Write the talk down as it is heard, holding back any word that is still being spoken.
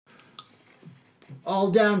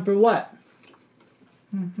All down for what?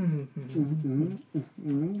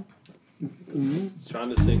 He's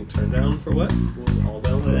trying to sing Turn Down for what? We're all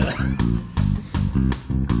down for that.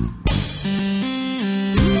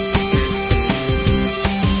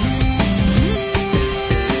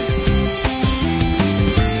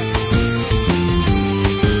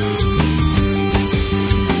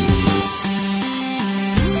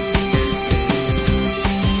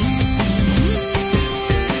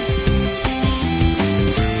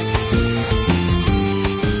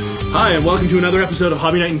 Hi, and welcome to another episode of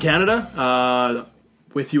Hobby Night in Canada.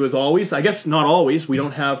 With you as always. I guess not always. We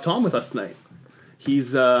don't have Tom with us tonight.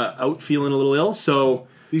 He's out feeling a little ill, so...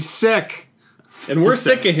 He's sick. And we're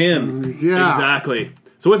sick of him. Yeah. Exactly.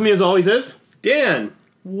 So with me as always is... Dan.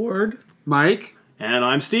 Ward. Mike. And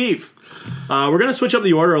I'm Steve. We're going to switch up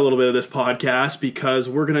the order a little bit of this podcast because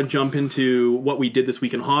we're going to jump into what we did this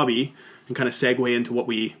week in Hobby and kind of segue into what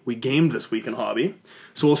we gamed this week in Hobby.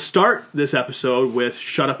 So we'll start this episode with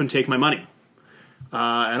Shut Up and Take My Money.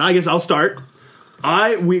 And I guess I'll start.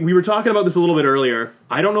 We were talking about this a little bit earlier.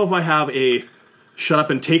 I don't know if I have a Shut Up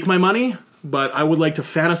and Take My Money, but I would like to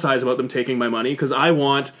fantasize about them taking my money because I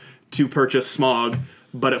want to purchase Smog,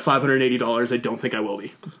 but at $580 I don't think I will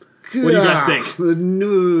be. What do you guys think?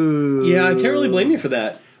 No. Yeah, I can't really blame you for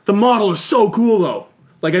that. The model is so cool though.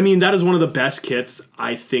 Like, I mean, that is one of the best kits,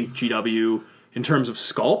 I think, GW, in terms of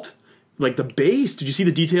sculpt. Like, the base, did you see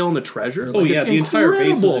the detail on the treasure? Oh, Like, yeah, it's the entire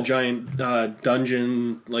base is incredible. a giant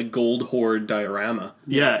dungeon, like, gold hoard diorama.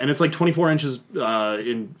 Yeah, and it's like 24 inches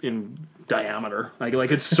in diameter.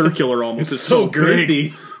 Like it's circular almost. It's so so big.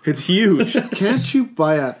 girthy. It's huge. Can't you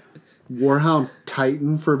buy a Warhound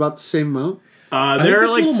Titan for about the same amount? They're it's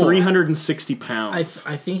a like little more. 360 I pounds.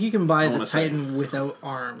 think you can buy the wanna say. Titan without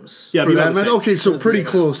arms. Yeah, For be that about the amount? same. Okay, so pretty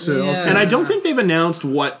close to. Yeah. Okay. And I don't think they've announced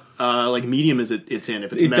what like medium is it's in.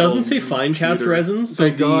 If it's It metal, doesn't say fine cast pewter. resins, so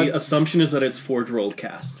Thank the God. assumption is that it's forge rolled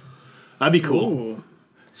cast. That'd be cool. Ooh.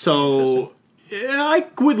 So yeah, I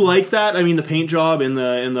would like that. I mean, the paint job and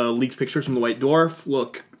the leaked pictures from the White Dwarf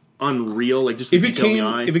look unreal. Like just the If it detail in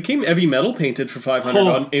the eye. came heavy metal painted for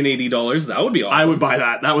 $580, that would be awesome. I would buy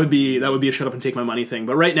that. That would be a shut up and take my money thing.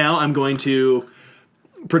 But right now, I'm going to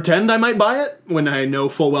pretend I might buy it when I know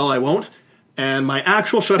full well I won't. And my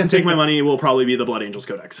actual shut up and take my money will probably be the Blood Angels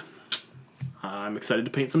Codex. I'm excited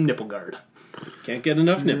to paint some nipple guard. Can't get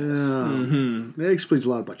enough nipples. That explains a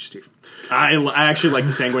lot about you, Steve. I actually like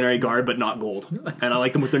the Sanguinary Guard, but not gold. And I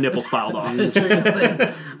like them with their nipples filed off.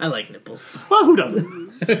 I like nipples. Well, who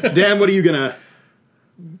doesn't? Dan, what are you going to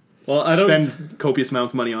Well, I don't spend copious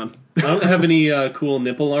amounts of money on? I don't have any cool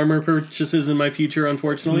nipple armor purchases in my future,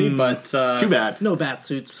 unfortunately. But Too bad. No bat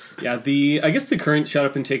suits. yeah, I guess the current shut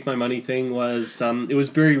up and take my money thing was it was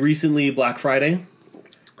very recently Black Friday,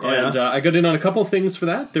 and yeah? I got in on a couple things for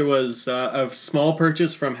that. There was a small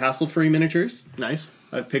purchase from Hassle-Free Miniatures. Nice.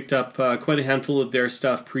 I picked up quite a handful of their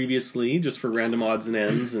stuff previously, just for random odds and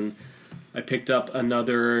ends, and I picked up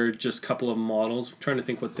another just couple of models. I'm trying to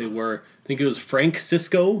think what they were. I think it was Frank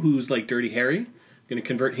Cisco, who's like Dirty Harry. I'm going to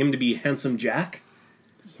convert him to be Handsome Jack.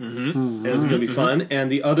 Mm-hmm. It was going to be fun. And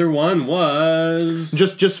the other one was...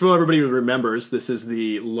 Just so everybody remembers, this is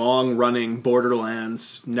the long-running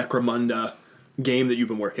Borderlands Necromunda game that you've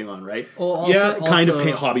been working on, right? Yeah, Kind of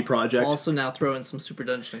hobby project. Also now throw in some Super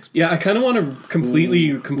Dungeon Explorer. Yeah, I kind of want to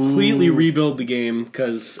completely rebuild the game,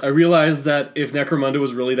 because I realized that if Necromunda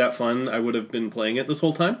was really that fun, I would have been playing it this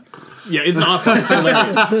whole time. Yeah, it's not fun. It's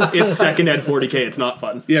hilarious. It's second at 40k. It's not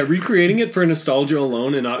fun. Yeah, recreating it for nostalgia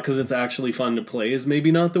alone and not because it's actually fun to play is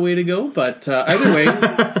maybe not the way to go, but either way,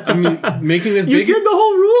 I mean, making this You big... did the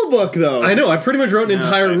whole rule book, though. I know, I pretty much wrote an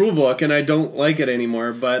entire okay. rule book, and I don't like it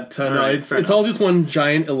anymore, but no, right, fair it's all just one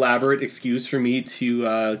giant elaborate excuse for me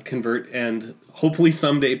to convert and hopefully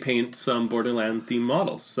someday paint some Borderland themed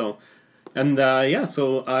models. So, and yeah,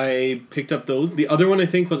 so I picked up those. The other one I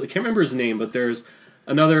think was, I can't remember his name, but there's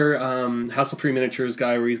another Hassle-Free Miniatures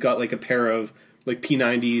guy where he's got like a pair of like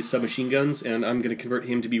P90 submachine guns, and I'm going to convert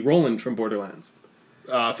him to be Roland from Borderlands.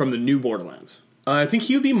 From the new Borderlands. I think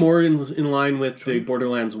he would be more in line with the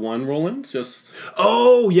Borderlands 1 Roland. Just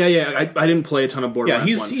Oh, yeah. I didn't play a ton of Borderlands.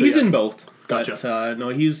 yeah, he's in both. Gotcha. But, no,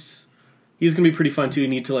 he's gonna be pretty fun too. You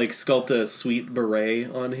need to like sculpt a sweet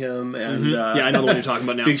beret on him, and Yeah, I know the one you're talking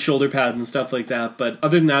about now. big shoulder pads and stuff like that. But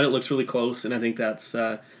other than that, it looks really close, and I think that's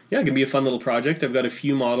gonna be a fun little project. I've got a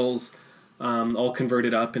few models all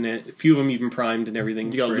converted up, and a few of them even primed and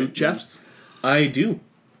everything. You got for loot it. chests? I do.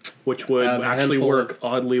 Which would A actually handful work of-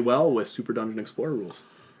 oddly well with Super Dungeon Explorer rules.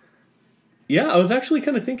 Yeah, I was actually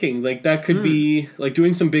kind of thinking like that could be like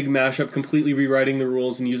doing some big mashup, completely rewriting the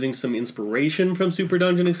rules and using some inspiration from Super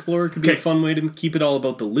Dungeon Explorer could be a Okay. fun way to keep it all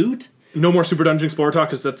about the loot. No more Super Dungeon Explorer talk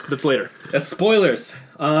because that's later. That's spoilers.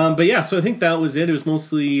 But yeah, so I think that was it. It was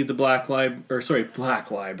mostly the Black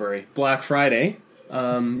Friday.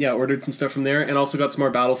 Yeah, ordered some stuff from there, and also got some more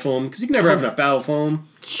battle foam because you can never have enough battle foam.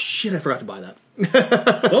 Shit, I forgot to buy that.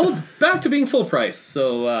 Well, it's back to being full price,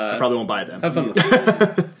 so I probably won't buy it then. have fun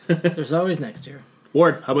with it. There's always next year.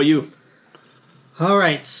 Ward, how about you? All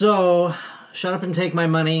right, so shut up and take my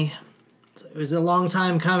money. It was a long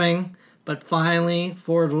time coming, but finally,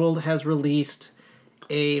 Forge World has released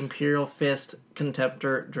a Imperial Fist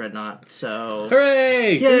Contemptor Dreadnought. So,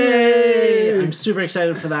 Hooray! yay! I'm super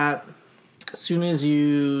excited for that. As soon as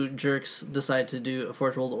you jerks decide to do a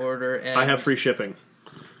Forge World order, and I have free shipping.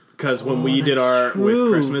 Because when we did that's our with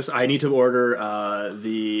true. Christmas, I need to order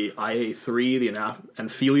the IA3, the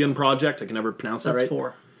Anphelion project. I can never pronounce that that's right.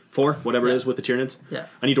 4. 4, whatever it Yeah. is with the Tyranids. Yeah.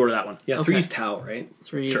 I need to order that one. Yeah, Okay. 3's Tau, right?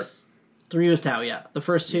 3 Sure. is 3 was Tau, yeah. The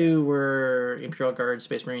first 2 were Imperial Guard,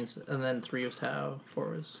 Space Marines, and then 3 was Tau, 4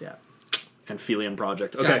 was, yeah. Anphelion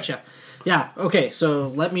project. Okay. Gotcha. Yeah, okay, so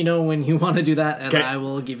let me know when you want to do that, and Okay. I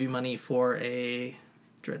will give you money for a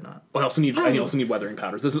Dreadnought. I also need weathering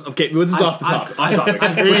powders. This is off the top. I've- Off topic.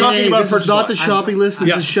 Hey, We're talking about this is not the purchase shopping list. This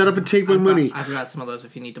Yeah. is shut up and take my money. I've got some of those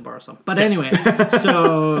if you need to borrow some. But anyway,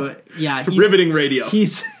 so, yeah. Riveting radio.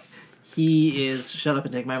 He is Shut Up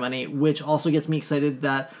and Take My Money, which also gets me excited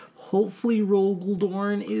that hopefully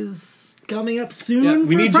Roguldorn is coming up soon. Yeah, we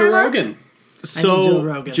for need Joe Primark. Rogan. I need Joe So,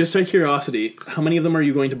 Rogan. just out of curiosity, how many of them are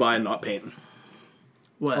you going to buy and not paint?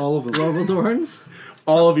 What? All of them. Roguldorns?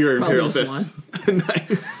 All of your Probably Imperial just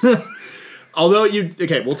Fists. Nice. Although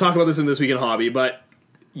we'll talk about this in This Week in Hobby, but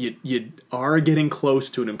you are getting close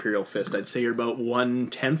to an Imperial Fist. I'd say you're about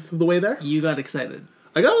 1/10 of the way there. You got excited.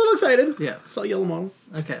 I got a little excited. Yeah. Saw yellow model.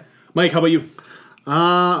 Okay. Mike, how about you?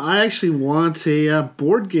 I actually want a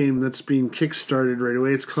board game that's being kickstarted right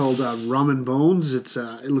away. It's called Rum and Bones. It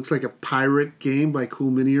looks like a pirate game by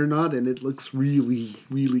Cool Mini or Not, and it looks really,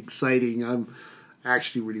 really exciting. I'm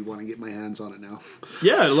actually really want to get my hands on it now.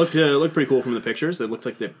 Yeah, it looked pretty cool from the pictures. It looked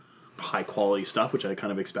like the high quality stuff, which I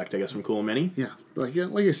kind of expect, I guess, from Cool Mini. Yeah, like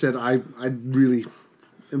I said, I really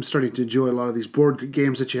am starting to enjoy a lot of these board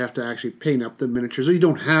games that you have to actually paint up the miniatures. Or you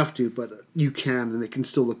don't have to, but you can, and they can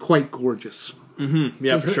still look quite gorgeous.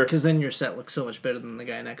 Yeah, for sure. Because then your set looks so much better than the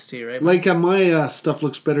guy next to you, right? Like my stuff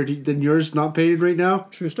looks better than yours, not painted right now.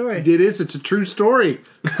 True story. It is. It's a true story.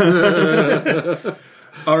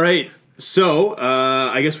 All right. So,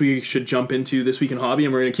 I guess we should jump into This Week in Hobby,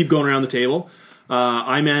 and we're going to keep going around the table.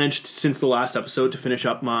 I managed, since the last episode, to finish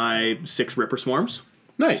up my 6 Ripper Swarms.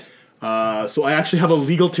 Nice. So I actually have a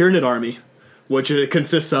legal Tyranid army, which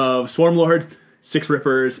consists of Swarm Lord, 6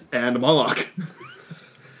 Rippers, and a Moloch.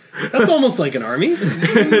 That's almost like an army.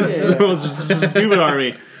 It's the most stupid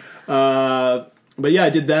army. But yeah, I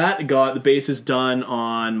did that. Got the bases done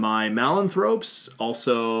on my Malanthropes.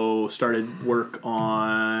 Also started work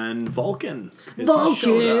on Vulcan.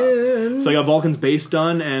 Vulcan! So I got Vulcan's base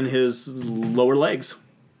done and his lower legs.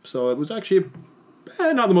 So it was actually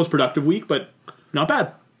not the most productive week, but not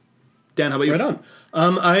bad. Dan, how about you? Right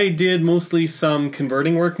on. I did mostly some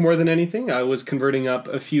converting work more than anything. I was converting up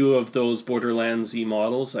a few of those Borderlands Z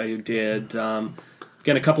models. I did,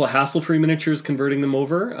 again, a couple of hassle-free miniatures, converting them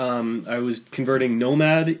over. I was converting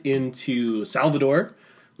Nomad into Salvador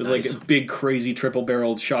with like a big, crazy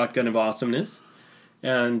triple-barreled shotgun of awesomeness.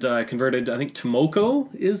 And I converted, I think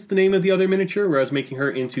Tomoko is the name of the other miniature, where I was making her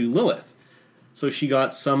into Lilith. So she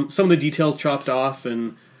got some of the details chopped off,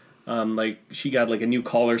 and like she got like a new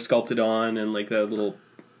collar sculpted on, and like that little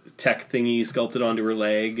tech thingy sculpted onto her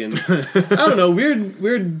leg, and I don't know,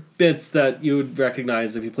 weird bits that you would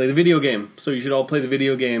recognize if you play the video game. So you should all play the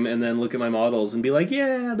video game and then look at my models and be like,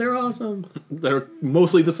 yeah, they're awesome. They're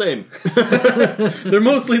mostly the same. They're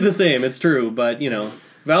mostly the same, it's true, but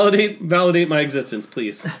validate my existence,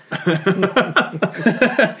 please.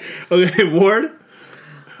 Okay, Ward,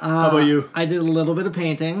 how about you? I did a little bit of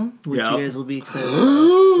painting, which Yeah. you guys will be excited about.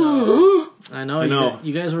 So, I know. know.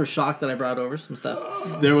 You guys were shocked that I brought over some stuff.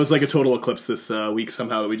 There was like a total eclipse this week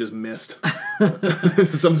somehow that we just missed.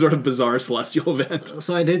 Some sort of bizarre celestial event.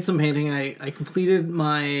 So I did some painting. I completed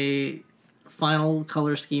my final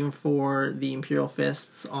color scheme for the Imperial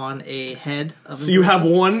Fists on a head of So you Imperial have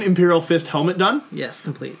Fist. one Imperial Fist helmet done? Yes,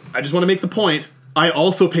 complete. I just want to make the point. I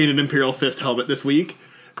also painted an Imperial Fist helmet this week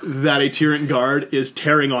that a Tyrant Guard is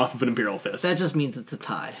tearing off of an Imperial Fist. That just means it's a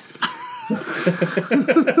tie.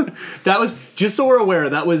 That was, just so we're aware,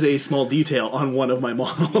 that was a small detail on one of my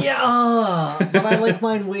models. Yeah, but I like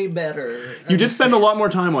mine way better. You did spend a lot more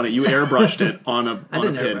time on it. You airbrushed it on a I on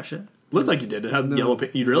a didn't pin. airbrush it. Looked like you did. It had yellow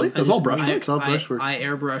paint. You really? It was all brushwork. It's all brushwork. I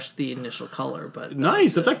airbrushed the initial color, but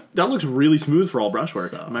Nice. That's like that looks really smooth for all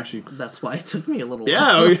brushwork. so I'm actually. that's why it took me a little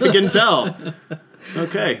while. Yeah, I can tell.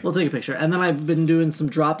 Okay. We'll take a picture. And then I've been doing some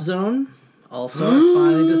Drop Zone. Also, I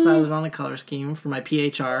finally decided on a color scheme for my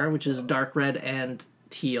PHR, which is dark red and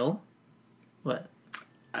teal. What?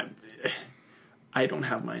 I don't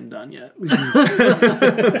have mine done yet.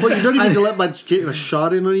 Well, you don't even let much get a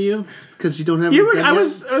shot in on you because you don't have. I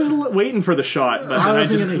was waiting for the shot, but I then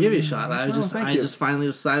wasn't just. going to give you a shot. I just finally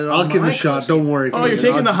decided on I'll give it my a shot. color Don't worry. Oh, you're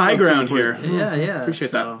taking the high ground here. scheme. Yeah.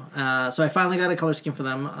 Appreciate that. So I finally got a color scheme for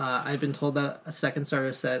them. I've been told that a second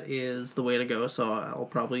starter set is the way to go, so I'll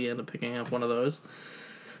probably end up picking up one of those.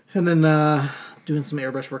 And then doing some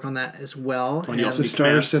airbrush work on that as well. Oh, and you also The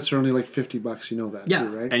starter command. sets are only like $50. You know that, Yeah. too,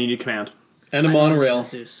 right? And you need command. And a monorail.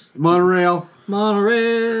 Zeus. Monorail.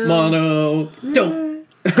 Monorail. Don't.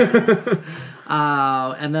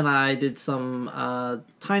 And then I did some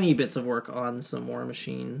tiny bits of work on some War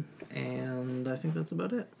Machine, and I think that's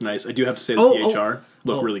about it. Nice. I do have to say the Oh, PHR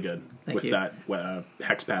look really good Thank with you. that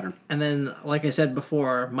hex pattern. And then, like I said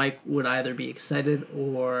before, Mike would either be excited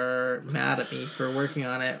or mad at me for working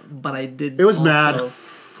on it, but I did. It was also mad.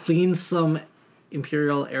 Clean some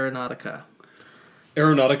Imperial Aeronautica.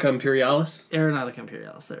 Aeronautica Imperialis. Aeronautica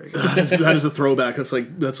Imperialis. There we go. That is a throwback. That's like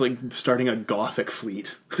starting a Gothic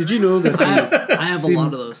fleet. Did you know that I have a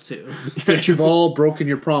lot of those too. that you've all broken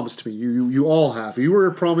your promise to me? You all have. You were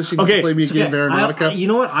promising Okay, to play me a game of Aeronautica. You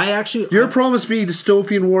know what? I actually. You promised me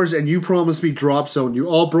Dystopian Wars, and you promised me Drop Zone. You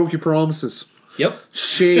all broke your promises. Yep.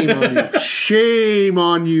 Shame on you. Shame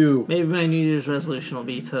on you. Maybe my New Year's resolution will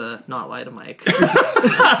be to not lie to Mike.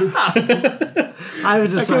 I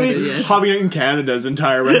haven't decided yet. Hobby Night in Canada's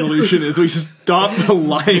entire resolution is we stop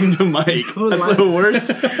lying to Mike. That's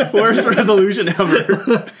the worst resolution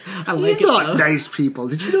ever. I like You're it not though. nice people.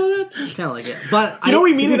 Did you know that? Kind of like it, but You know,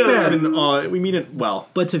 we to mean be it. fair- We mean it well.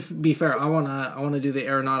 But to be fair, I wanna do the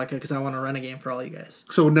Aeronautica because I want to run a game for all you guys.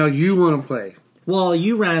 So now you want to play. Well,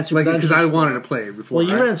 you ran Super Like, Dungeon because I Explorer. wanted to play it before. Well,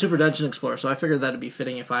 you right? ran Super Dungeon Explorer, so I figured that'd be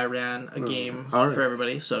fitting if I ran a game all right. for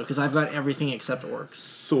everybody. So because I've got everything except Orcs.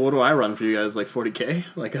 So what do I run for you guys? Like 40K?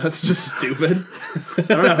 Like that's just stupid. I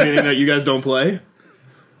don't have anything that you guys don't play.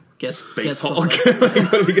 Get Space something. Hulk.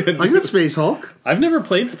 Like, what are we gonna do? I got Space Hulk. I've never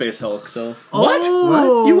played Space Hulk, so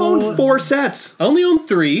Oh, You own 4 sets. I only own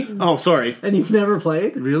 3. Oh, sorry. and you've never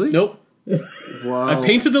played? Really? Nope. Wow. I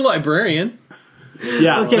painted the librarian.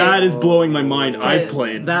 Yeah, Okay. that is blowing my mind. I've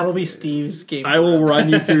played. That'll be Steve's game. I will run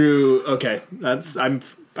you through. Okay,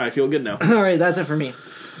 I feel good now. All right, that's it for me.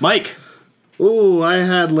 Mike. Oh, I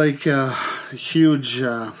had like a huge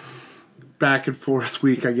back and forth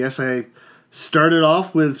week, I guess. I started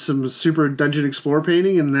off with some Super Dungeon Explorer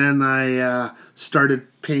painting, and then I started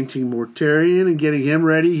painting Mortarion and getting him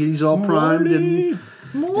ready. He's all primed and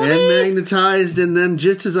magnetized, and then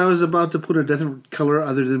just as I was about to put a different color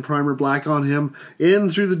other than primer black on him, in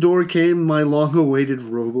through the door came my long-awaited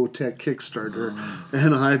Robotech Kickstarter,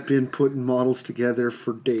 and I've been putting models together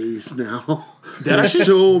for days now. There's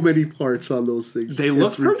so many parts on those things. They look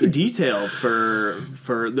It's pretty ridiculous. detailed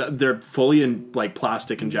for they're fully in like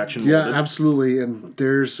plastic injection Yeah, molded. absolutely, and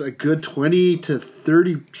there's a good 20 to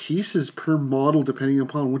 30 pieces per model, depending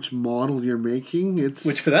upon which model you're making. It's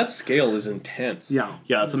Which for that scale is intense. yeah.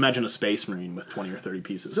 Yeah, let's imagine a Space Marine with 20 or 30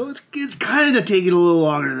 pieces. So it's kind of taking a little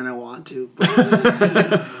longer than I want to.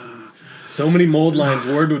 But So many mold lines.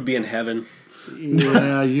 Ward would be in heaven.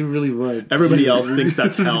 yeah, you really would. Everybody else thinks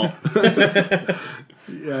that's hell.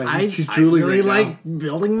 Yeah, he's I drooling really right now. like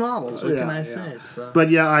building models. What Yeah, can I yeah. say? So. But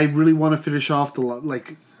yeah, I really want to finish off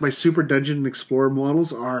like my Super Dungeon Explorer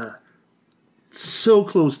models are so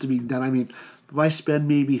close to being done. I mean, if I spend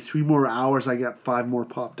maybe 3 more hours, I got 5 more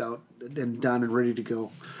popped out and done and ready to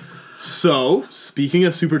go. So, speaking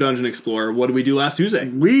of Super Dungeon Explorer, what did we do last Tuesday?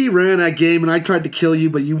 We ran a game and I tried to kill you,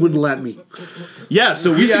 but you wouldn't let me. Yeah, so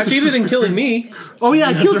You we actually, succeeded in killing me. Oh yeah,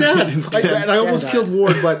 I killed right. Dan. I almost Dan killed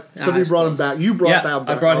Ward, but somebody I brought him back. You brought Yeah, him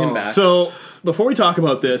back. I brought him Oh. back. So, before we talk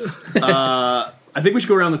about this, I think we should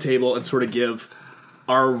go around the table and sort of give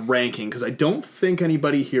our ranking, because I don't think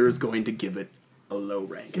anybody here is going to give it a low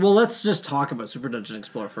ranking. Well, let's just talk about Super Dungeon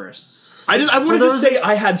Explorer first. I want to For just those- say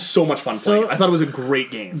I had so much fun playing. So- I thought it was a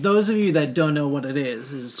great game. Those of you that don't know what it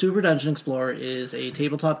is Super Dungeon Explorer is a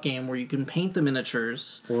tabletop game where you can paint the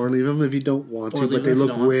miniatures Or leave them if you don't want Or to, leave but they them if you look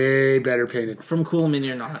don't want. way better painted. from Cool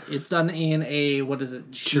Mini or Not. It's done in a, what is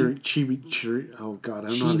it? Chibi. Oh god, I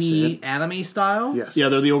don't know how to say Chibi it. anime style? Yes. Yeah,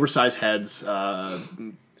 they're the oversized heads,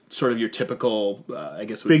 sort of your typical, I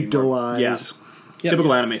guess, would Big be doe more- eyes. Yeah,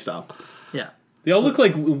 typical anime style. Yeah. They all look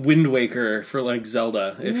like Wind Waker for like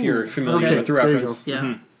Zelda, if you're familiar Okay, with the there you reference.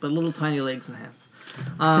 Yeah. but little tiny legs and hands.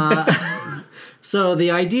 So the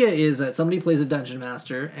idea is that somebody plays a dungeon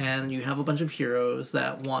master, and you have a bunch of heroes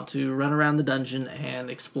that want to run around the dungeon and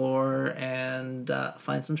explore and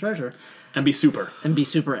find some treasure. And be super. And be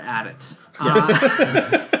super at it.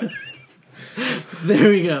 There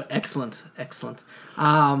we go. Excellent.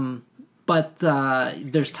 But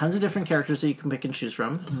there's tons of different characters that you can pick and choose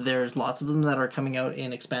from. There's lots of them that are coming out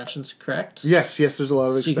in expansions, correct? Yes, there's a lot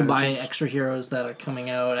of expansions. So you can buy extra heroes that are coming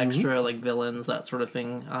out, extra like villains, that sort of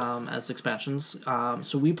thing, as expansions.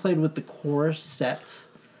 So we played with the core set.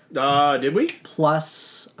 Did we?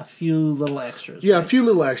 Plus a few little extras. Yeah, a few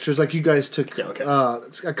little extras. Like you guys took okay.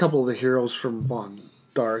 A couple of the heroes from Von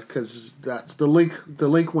Dark, because that's the Link. The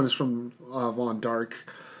Link one is from Von Dark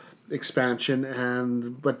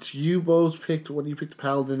expansion, but you both picked. What you picked,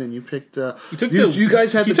 Paladin, and you picked. You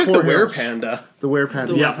guys had the core heroes. Panda. The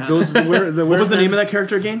Werepanda. Yeah. Those. What was the name of that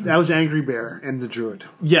character again? That was Angry Bear and the Druid.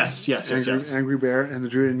 Yes. Angry Bear and the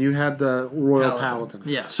Druid, and you had the Royal Paladin.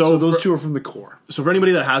 Yeah. So those two are from the core. So for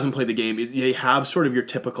anybody that hasn't played the game, they have sort of your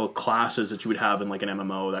typical classes that you would have in like an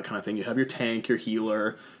MMO, that kind of thing. You have your tank, your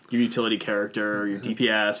healer, your utility character, your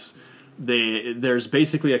DPS. There's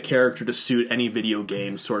basically a character to suit any video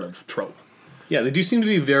game sort of trope. Yeah, they do seem to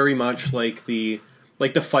be very much like the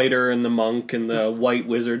fighter and the monk and the white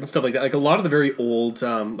wizard and stuff like that. Like a lot of the very old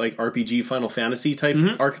like RPG Final Fantasy type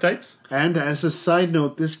archetypes. And as a side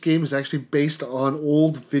note, this game is actually based on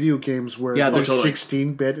old video games where there's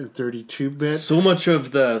 16-bit and 32-bit. So much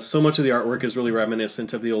of the artwork is really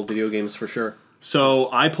reminiscent of the old video games for sure.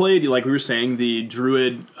 So I played, like we were saying, the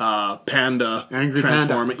Druid Panda Angry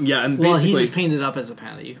transforming. Panda. Yeah, and Well, basically he just painted up as a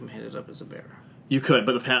panda. You can paint it up as a bear. you could,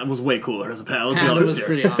 but the panda was way cooler as a panda. Let's be Panda honest was here.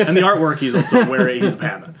 pretty awesome. And the artwork, he's also wearing. He's a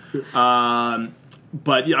panda.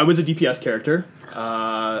 But yeah, I was a DPS character.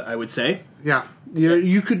 I would say. Yeah,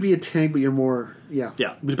 you could be a tank, but you're more. Yeah,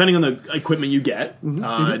 Depending on the equipment you get.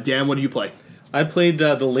 Dan, what do you play? I played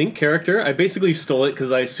the Link character. I basically stole it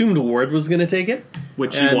because I assumed Ward was going to take it.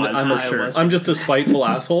 Which he And was. I'm just a spiteful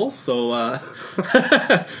asshole, so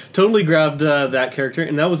totally grabbed that character,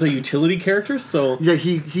 and that was a utility character. So yeah,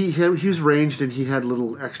 he was ranged and he had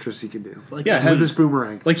little extras he could do. Like, with his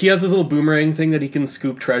boomerang. like he has this little boomerang thing that he can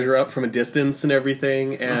scoop treasure up from a distance and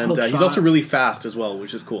everything, and he's also really fast as well,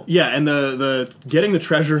 which is cool. Yeah, and the getting the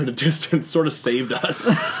treasure at a distance sort of saved us.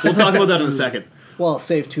 We'll talk about that in a second. Well,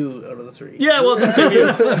 save 2 out of the 3. Yeah, well, it didn't save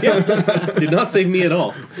you. Did not save me at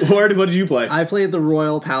all. Ward, what did you play? I played the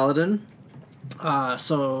Royal Paladin.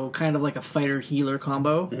 So kind of like a fighter-healer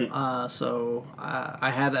combo. So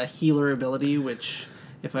I had a healer ability, which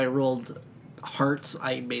if I rolled hearts,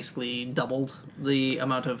 I basically doubled the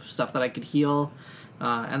amount of stuff that I could heal.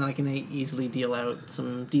 And then I can easily deal out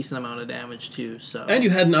some decent amount of damage, too. So And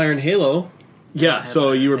you had an Iron Halo. Yeah,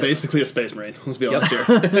 so you were basically a space marine. Let's be honest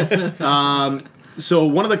here. So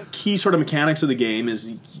one of the key sort of mechanics of the game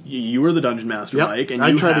is you were the dungeon master, Mike, and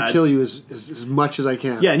I try to kill you as much as I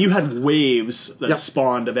can. Yeah, and you had waves that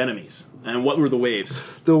spawned of enemies. And what were the waves?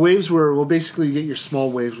 The waves were, well, basically you get your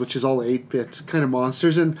small waves, which is all 8-bit kind of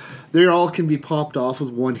monsters, and they all can be popped off with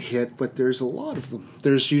one hit, but there's a lot of them.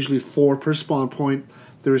 There's usually 4 per spawn point.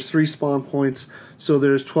 There's 3 spawn points, so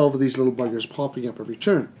there's 12 of these little buggers popping up every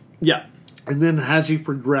turn. Yeah. And then as you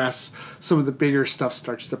progress, some of the bigger stuff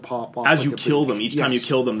starts to pop off. As you kill them, each time you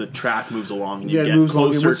kill them, the track moves along. And you it get moves along.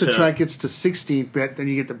 And closer once the to track gets to 16-bit, then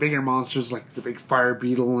you get the bigger monsters like the big fire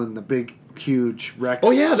beetle and the big, huge Rex. Oh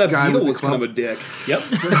yeah, that guy beetle with the was kind club. of a dick. Yep.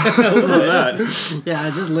 I love that. yeah, I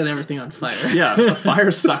just lit everything on fire. Yeah, the fire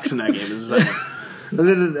sucks in that game. And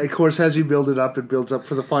then, of course, as you build it up, it builds up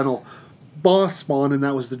for the final boss spawn, and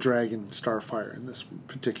that was the Dragon Starfire in this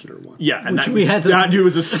particular one. Yeah, and that dude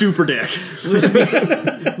was a super dick.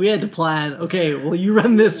 We had to plan, okay, well, you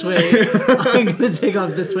run this way, I'm going to take off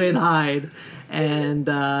this way and hide, and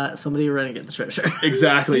somebody run and get the treasure.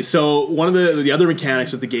 Exactly. So one of the other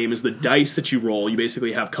mechanics of the game is the dice that you roll. You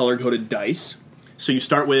basically have color-coded dice. So you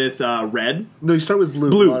start with red. No, you start with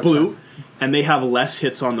blue. Blue. And they have less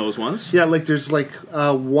hits on those ones. Yeah, like there's like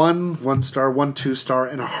 1 star, 1 2-star,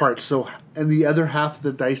 and a heart. So, and the other half of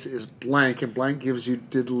the dice is blank, and blank gives you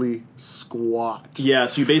diddly squat. Yeah,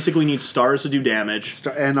 so you basically need stars to do damage.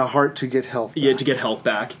 And a heart to get health back. Yeah, to get health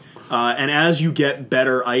back. And as you get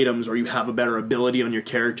better items or you have a better ability on your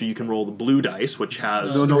character, you can roll the blue dice, which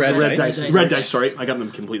has... No, red red dice. dice. Red dice, sorry. I got them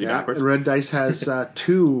completely backwards. The red dice has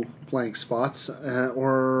 2 blank spots.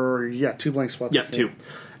 2 blank spots. Yeah, I think. 2.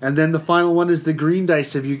 And then the final one is the green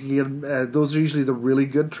dice. If you can get those, are usually the really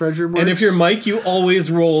good treasure marks. And if you're Mike, you always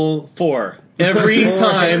roll 4. Every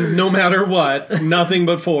time, no matter what, nothing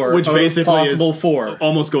but 4. Which basically possible is 4.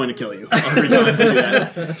 almost going to kill you every time you do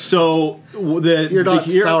that. So you're not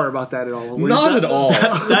sour about that at all. Not at all.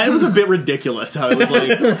 That was a bit ridiculous. How it was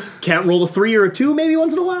like, can't roll a 3 or a 2 maybe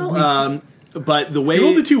once in a while. But the way He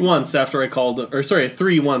rolled a 2 once after I called him, or sorry, a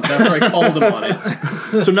 3 once after I called him on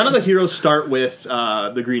it. So none of the heroes start with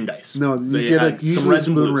the green dice. No, you They get had usually it's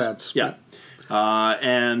blue and reds. Yeah.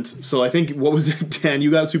 And so I think, what was it, Dan?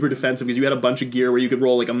 You got super defensive because you had a bunch of gear where you could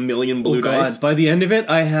roll like a million blue dice. By the end of it,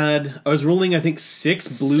 I was rolling, I think,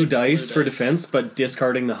 6 blue dice for defense, but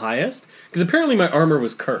discarding the highest. Because apparently my armor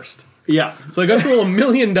was cursed. Yeah. So I got to roll a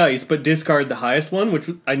million dice, but discard the highest one, which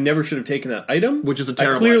I never should have taken that item. Which is a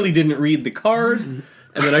terrible I clearly didn't read the card, and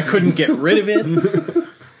then I couldn't get rid of it.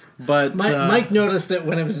 But Mike noticed it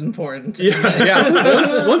when it was important.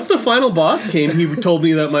 yeah. Once the final boss came, he told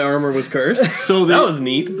me that my armor was cursed. So that was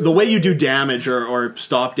neat. The way you do damage or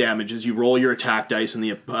stop damage is you roll your attack dice, and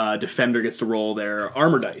the defender gets to roll their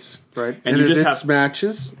armor dice. Right, and you you if just it's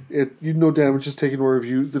matches, no damage is taken. Or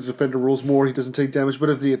if the defender rolls more, he doesn't take damage.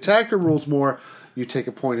 But if the attacker rolls more, you take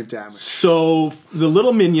a point of damage. So the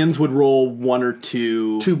little minions would roll 1 or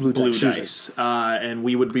 2 blue dice, and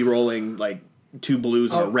we would be rolling like 2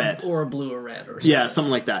 blues and a red, or a blue or red, or something. Yeah, something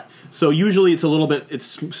like that. So usually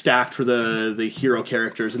it's stacked for the hero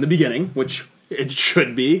characters in the beginning, which it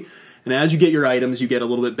should be. And as you get your items, you get a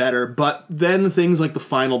little bit better. But then things like the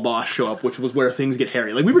final boss show up, which was where things get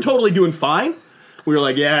hairy. Like, we were totally doing fine. We were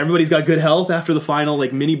like, yeah, everybody's got good health after the final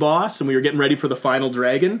like mini boss, and we were getting ready for the final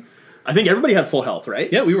dragon. I think everybody had full health,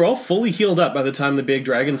 right? Yeah, we were all fully healed up by the time the big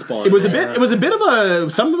dragon spawned. It was a bit of a.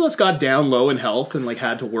 Some of us got down low in health and like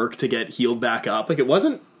had to work to get healed back up. Like, it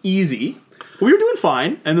wasn't easy. We were doing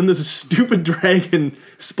fine, and then this stupid dragon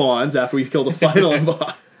spawns after we killed the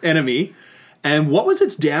final enemy. And what was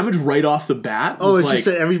its damage right off the bat? It's just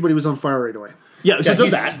that everybody was on fire right away. Yeah, so it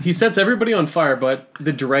does that. He sets everybody on fire, but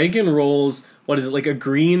the dragon rolls, what is it, like a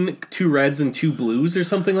green, 2 reds, and 2 blues or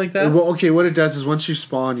something like that? Well, okay, what it does is once you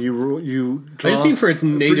spawn, you draw... I just mean for its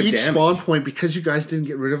native for each damage. spawn point, because you guys didn't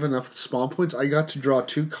get rid of enough spawn points, I got to draw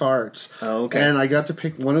 2 cards. Oh, okay. And I got to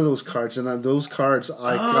pick one of those cards, and on those cards,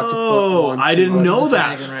 I got to put one... I didn't know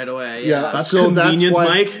that. Dragon right away. Yeah, That's so convenient, that's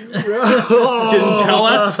why, Mike. Didn't tell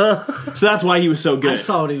us. So that's why he was so good. I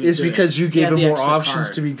saw what he was It's doing. because you He gave had him the more extra options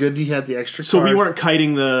card. to be good. He had the extra So card. we weren't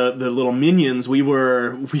kiting the little minions. We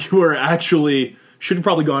were actually should have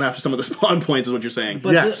probably gone after some of the spawn points. Is what you're saying?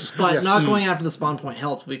 But, Yes, but yes. not going after the spawn point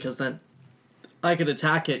helped because then I could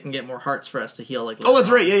attack it and get more hearts for us to heal. Like, Oh, that's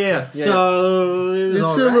right. Yeah. So it was It's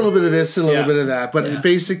all a right. little bit of this, a little Yeah. bit of that. But Yeah.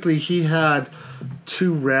 basically, he had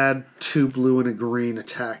 2 red, 2 blue, and a green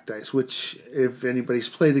attack dice, which, if anybody's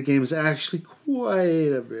played the game, is actually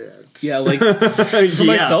quite a bit. Yeah, like for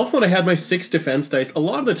myself, when I had my 6 defense dice, a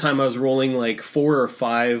lot of the time I was rolling like 4 or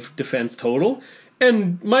 5 defense total.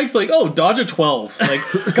 And Mike's like, "Oh, dodge a 12." Like,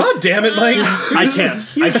 God damn it, Mike! I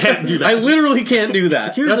can't do that. I literally can't do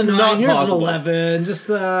that. Here's That's a 9, not here's possible. an 11. Just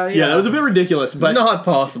Yeah, that was a bit ridiculous, but Not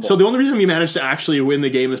possible. So the only reason we managed to actually win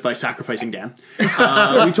the game is by sacrificing Dan.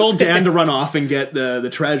 We told Dan to run off and get the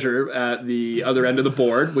treasure at the other end of the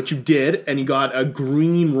board, which you did, and he got a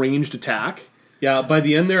green ranged attack. Yeah, by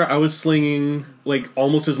the end there, I was slinging like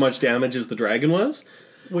almost as much damage as the dragon was.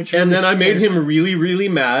 Which And really then I made scared- him really, really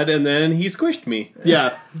mad, and then he squished me.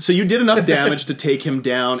 Yeah, so you did enough damage to take him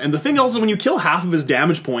down. And the thing also, when you kill half of his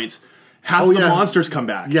damage points, half of the yeah. monsters come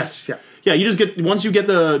back. Yes, yeah. Yeah, you just get, once you get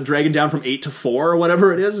the dragon down from 8 to 4 or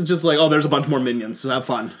whatever it is, it's just like, oh, there's a bunch more minions, so have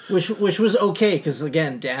fun. Which was okay because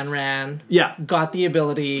again, Dan ran. Yeah. Got the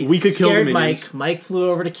ability. We could kill the scared minions. Mike. Mike flew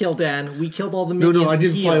over to kill Dan. We killed all the No, minions. I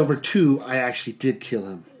didn't and fly healed. over 2. I actually did kill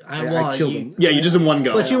him. well, I killed you- him. Yeah, you just in one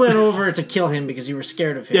go. But you went over to kill him because you were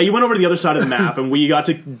scared of him. Yeah, you went over to the other side of the map, and we got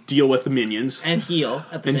to deal with the minions. And heal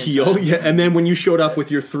at the And same heal, time. yeah. And then when you showed up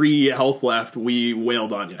with your 3 health left, we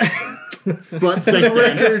wailed on you. But for the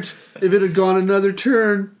record, if it had gone another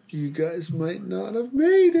turn, you guys might not have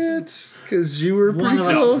made it because you were One pretty of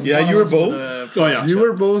us. close. Yeah, one you of were us both. would've- Oh yeah, You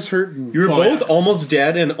were both hurting. You were Oh, both yeah. almost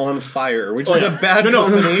dead and on fire, which is yeah. a bad No,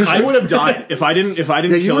 combination. I would have died if I didn't Yeah,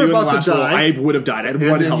 kill you you were in the about to last roll. die. I would have died. I had and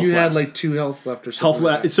 1 then health you left. had like 2 health left or something. Health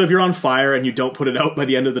like left. So if you're on fire and you don't put it out by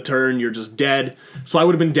the end of the turn, you're just dead. So I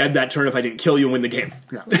would have been dead that turn if I didn't kill you and win the game.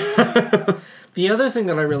 that. Yeah. The other thing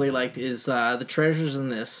that I really liked is the treasures in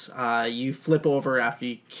this. You flip over after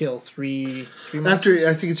you kill three monsters. After,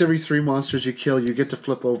 I think it's every 3 monsters you kill, you get to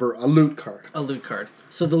flip over a loot card. A loot card.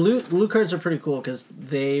 So the loot cards are pretty cool because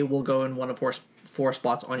they will go in one of 4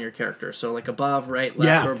 spots on your character. So like above, right,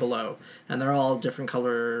 left, Yeah. or below. And they're all different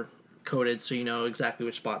color coded, so you know exactly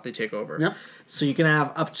which spot they take over. Yep. So you can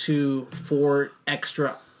have up to 4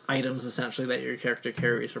 extra items essentially that your character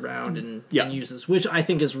carries around and uses, which I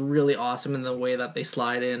think is really awesome in the way that they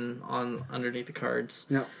slide in on underneath the cards.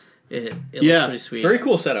 Yeah. It looks Yeah, pretty sweet. Very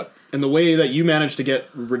cool setup. And the way that you managed to get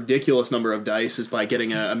ridiculous number of dice is by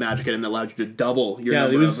getting a magic item that allowed you to double your Yeah,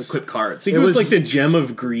 it number was- of equipped cards. I think it was like the Gem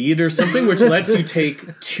of Greed or something, which lets you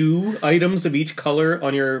take 2 items of each color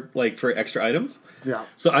on your, like, for extra items. Yeah.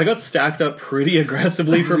 So I got stacked up pretty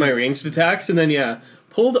aggressively for my ranged attacks, and then,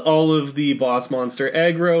 pulled all of the boss monster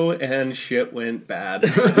aggro, and shit went bad.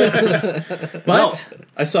 But No.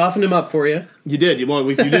 I softened him up for you. You did. Well,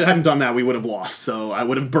 if you hadn't done that, we would have lost. So I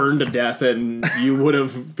would have burned to death, and you would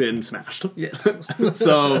have been smashed. Yes.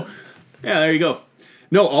 So, yeah, there you go.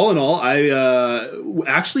 No, all in all, I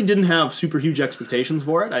actually didn't have super huge expectations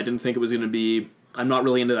for it. I didn't think it was going to be... I'm not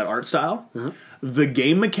really into that art style. The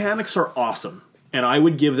game mechanics are awesome, and I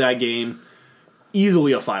would give that game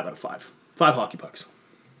easily a 5 out of 5. 5 hockey pucks.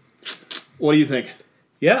 What do you think?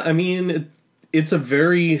 Yeah, I mean, it's a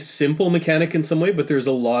very simple mechanic in some way, but there's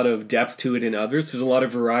a lot of depth to it in others. There's a lot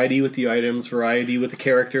of variety with the items, variety with the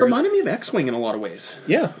characters. Reminded me of X-Wing in a lot of ways.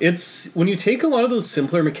 Yeah, it's when you take a lot of those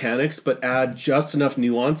simpler mechanics, but add just enough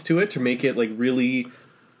nuance to it to make it like really,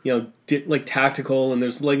 like tactical. And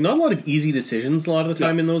there's like not a lot of easy decisions a lot of the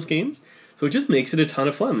time in those games, so it just makes it a ton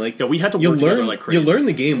of fun. Like Yeah, we had to work together like crazy. You learn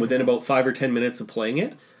the game within about 5 or 10 minutes of playing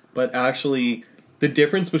it, but actually the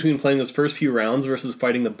difference between playing those first few rounds versus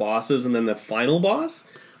fighting the bosses and then the final boss,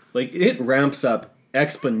 like it ramps up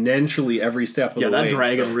exponentially every step of the way. That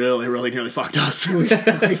dragon really nearly fucked us.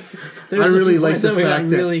 I really like the we got fact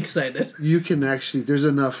that really excited. you can actually, there's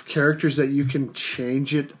enough characters that you can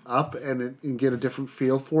change it up and get a different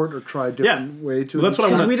feel for it or try a different way to Well, it. that's what I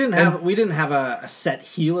Because wanna- we didn't have a set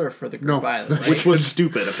healer for the group No. either. Right? Which was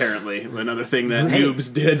stupid, apparently. Another thing that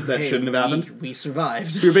noobs did that shouldn't have happened. We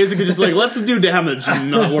survived. You're basically just like, let's do damage and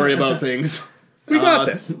not worry about things. We got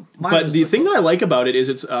this. But was the the thing that I like about it is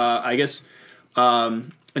it's, I guess,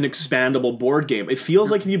 an expandable board game. It feels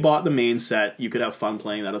like if you bought the main set, you could have fun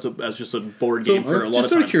playing that as just a board game for a lot Just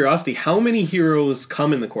of out time. of curiosity, how many heroes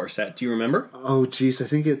come in the core set? Do you remember? Oh, geez, I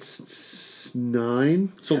think it's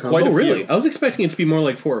 9. So quite a Oh, few. really? I was expecting it to be more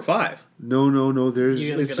like 4 or 5. No. There's You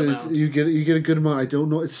get a it's good amount. you get a good amount. I don't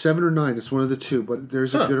know. It's 7 or 9. It's one of the two, but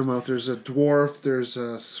there's a good amount. There's a dwarf. There's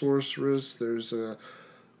a sorceress. There's a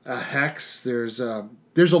hex. There's a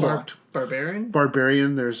lot. Barbarian?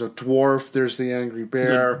 Barbarian. There's a dwarf. There's the angry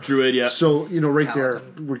bear. The druid, yeah. So right there,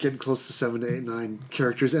 Paladin. we're getting close to 7 to 8, 9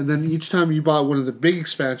 characters, and then each time you buy one of the big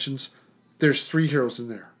expansions, there's 3 heroes in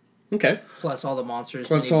there. Okay. Plus all the monsters.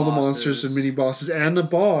 Plus mini all the bosses. monsters and mini bosses and the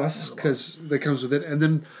boss because that comes with it. And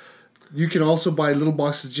then you can also buy little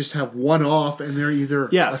boxes that just have one off, and they're either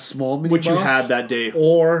Yeah, a small mini which you boss had that day.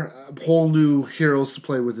 or whole new heroes to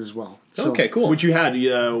play with as well. So, Okay, cool. Which you had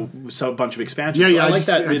so a bunch of expansions. Yeah, So yeah. I I like just,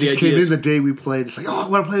 that. I the just idea came is- in the day we played. It's like, oh, I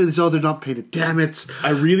want to play with these. Oh, they're not painted. Damn it. I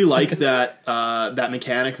really like that that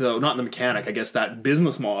mechanic though. Not the mechanic, I guess that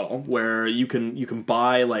business model where you can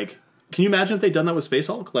buy like. Can you imagine if they'd done that with Space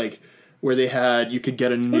Hulk? Like where they had you could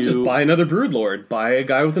get a new Just buy another Broodlord. Buy a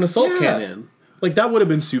guy with an assault Yeah. cannon. like that would have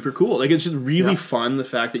been super cool. Like it's just really Yeah. fun the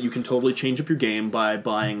fact that you can totally change up your game by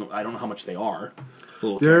buying. I don't know how much they are.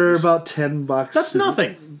 Little They're characters. about $10. That's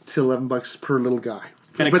nothing. To $11 per little guy.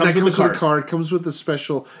 And it but comes that with comes a with a card. Comes with a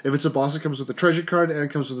special. If it's a boss, it comes with a treasure card and it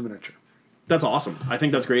comes with a miniature. That's awesome. I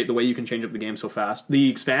think that's great the way you can change up the game so fast. The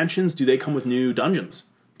expansions, do they come with new dungeons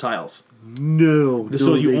tiles? No,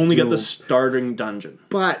 So you they only get the don't. starting dungeon.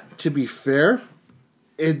 But to be fair,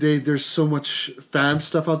 there's so much fan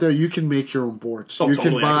stuff out there. You can make your own boards. Oh, you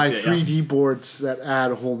totally, can I buy can see it, 3D boards that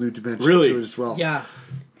add a whole new dimension Really? to it as well. Yeah,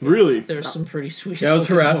 Really? there's some pretty sweet. Yeah, I was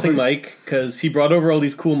looking harassing boards. Mike because he brought over all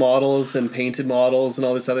these cool models and painted models and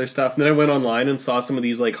all this other stuff. And then I went online and saw some of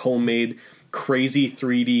these like homemade crazy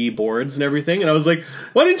 3D boards and everything. And I was like,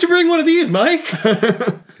 why didn't you bring one of these, Mike?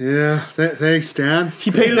 Yeah, thanks, Dan. He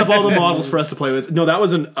painted up all the models for us to play with. No, that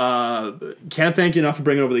was can't thank you enough for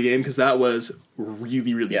bringing over the game because that was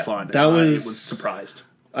really Yeah, fun. that I was- was surprised.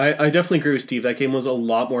 I definitely agree with Steve. That game was a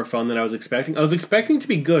lot more fun than I was expecting. I was expecting it to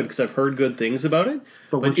be good because I've heard good things about it.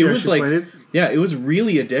 But once you actually played it? Yeah, it was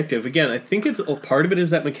really addictive. Again, I think it's part of it is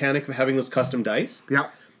that mechanic of having those custom dice. Yeah.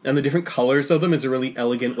 And the different colors of them is a really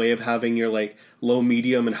elegant way of having your like low,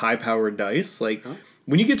 medium, and high powered dice. Like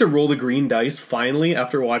when you get to roll the green dice finally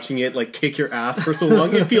after watching it like kick your ass for so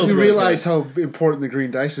long, it feels You really realize good. how important the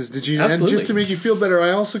green dice is, did you? Absolutely. And just to make you feel better,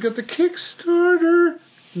 I also got the Kickstarter.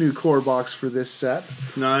 new core box for this set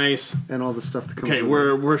Nice. and all the stuff that comes. Okay,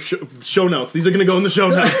 with we're show notes. These are going to go in the show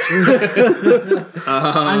notes.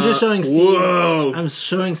 I'm just showing Steve. Whoa. I'm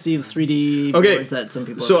showing Steve 3D Okay, boards that some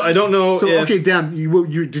people. So I don't know. it. So if, okay, Dan,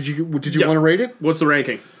 did you Yeah. want to rate it? What's the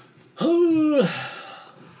ranking?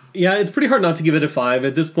 Yeah, it's pretty hard not to give it a 5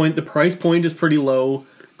 at this point. The price point is pretty low.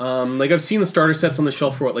 Like I've seen the starter sets on the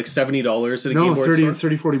shelf for what, like $70 at a No, Game Board 30, store.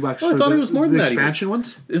 30, 40 bucks. Oh, I for thought the, it was more than the that even. expansion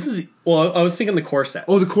ones. This is I was thinking the core set.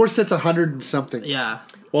 Oh, the core set's 100 and something. Yeah.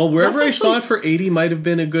 Well, wherever I That's saw it actually- for 80 might have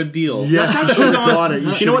been a good deal. Yes, you should have got it.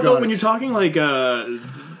 You know what though? When you're talking like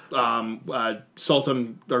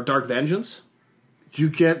Sultan or Dark Vengeance, you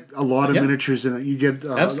get a lot of Yeah. miniatures in it. You get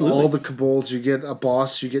Absolutely. all the kobolds. You get a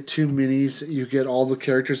boss. You get 2 minis. You get all the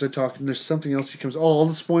characters I talked. And there's something else that comes. All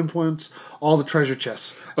the spawn points. All the treasure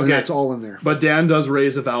chests. And Okay. that's all in there. but Dan does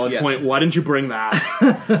raise a valid Yeah. point. Why didn't you bring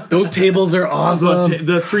that? Those tables are awesome.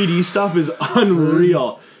 The 3D stuff is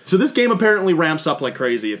unreal. So this game apparently ramps up like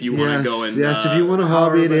crazy if you want Yes, to go and yes. If you want to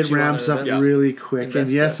hobby it, however it much you ramps wanna up invest. really quick. And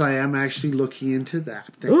Invest yes, it. I am actually looking into that.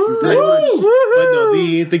 Thank you very much. But no,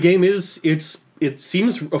 the game is it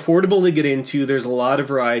seems affordable to get into. There's a lot of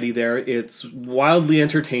variety there. It's wildly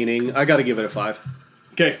entertaining. I got to give it a 5.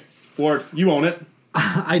 Okay, Ward, you own it.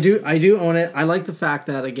 I do own it. I like the fact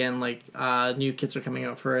that again, like new kits are coming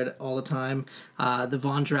out for it all the time. The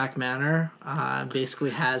Von Drack Manor basically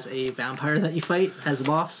has a vampire that you fight as a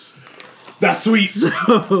boss. That's sweet.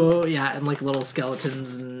 Oh yeah, and like little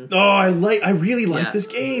skeletons and Oh, I really like Yeah. this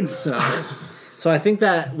game. so. So I think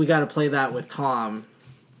that we got to play that with Tom.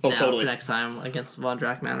 Oh, now totally. For next time against Von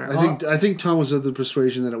Drack Manor. I think Tom was of the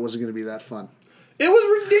persuasion that it wasn't going to be that fun. It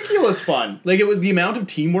was ridiculous fun. Like it was the amount of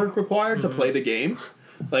teamwork required to play the game.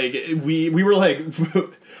 Like we were like,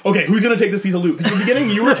 okay, who's gonna take this piece of loot? Because in the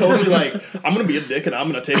beginning you were totally like, I'm gonna be a dick and I'm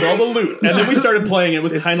gonna take all the loot. And then we started playing. It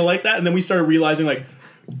was kind of like that. And then we started realizing like,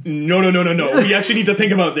 no. We actually need to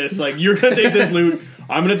think about this. Like you're gonna take this loot.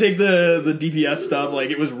 I'm gonna take the DPS stuff.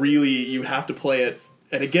 Like it was really you have to play it,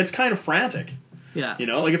 and it gets kind of frantic. yeah. You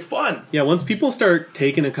know, like it's fun. Yeah, once people start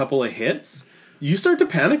taking a couple of hits, you start to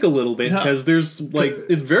panic a little bit Yeah. because there's like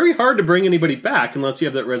it's very hard to bring anybody back unless you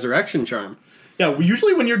have that resurrection charm. Yeah,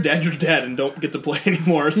 usually when you're dead and don't get to play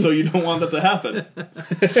anymore, so you don't want that to happen.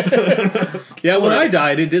 Yeah, when Sorry. I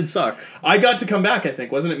died, it did suck. I got to come back, I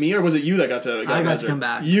think. Wasn't it me, or was it you that got to I got to resurrected? come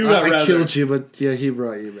back. You got I resurrected. killed you, but yeah, he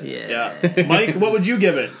brought you back. Yeah. Yeah. Mike, what would you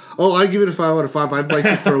give it? Oh, I give it a 5 out of 5. I've liked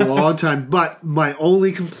it for a long time, but my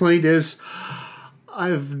only complaint is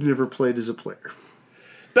I've never played as a player.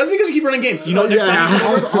 That's because you keep running games. You know, next yeah.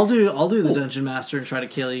 time. I'll do the Dungeon Master and try to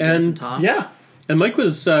kill you guys and Tom. Yeah. And Mike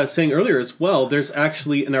was saying earlier as well, there's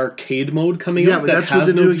actually an arcade mode coming Yeah, out but that that's has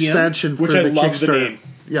with the no new DM. expansion for Which I the love the Kickstarter. game.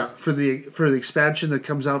 Yeah, for the expansion that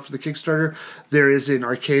comes out for the Kickstarter, there is an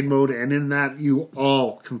arcade mode, and in that you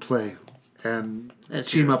all can play and As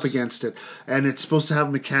team up heroes. against it. And it's supposed to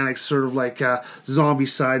have mechanics sort of like a zombie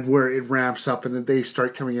side where it ramps up and then they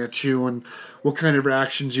start coming at you, and what kind of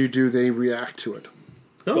actions you do, they react to it.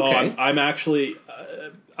 Okay. I'm actually.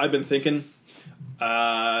 I've been thinking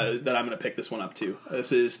that I'm going to pick this one up too.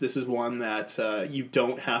 This is one that you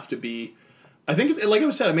don't have to be. I think, like I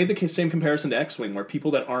said, I made the same comparison to X-Wing, where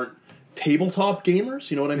people that aren't tabletop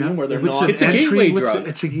gamers, you know what I mean, where they're What's not. an It's a entry- gateway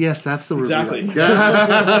what's drug. Yes, that's the word. we Exactly. like.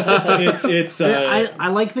 Yeah. it's. I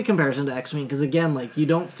like the comparison to X-Wing because again, like you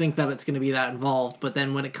don't think that it's going to be that involved, but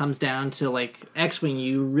then when it comes down to like X-Wing,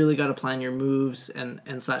 you really got to plan your moves and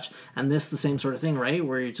such. And this the same sort of thing, right?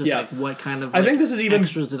 Where you're just Yeah. like, what kind of I think this is even.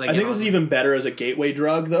 extras did I get think this is on even better as a gateway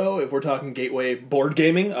drug, though. If we're talking gateway board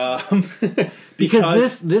gaming,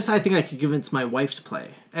 because this I think I could convince my wife to play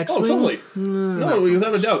X-Wing. Oh, totally. No, not so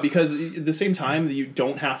without a doubt. Because at the same time, you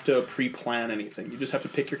don't have to pre-plan anything. You just have to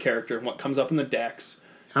pick your character, and what comes up in the decks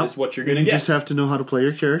is what you're going to You get. just have to know how to play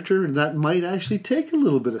your character, and that might actually take a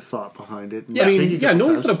little bit of thought behind it. I Take mean, a yeah, couple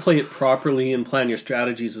knowing times. how to play it properly and plan your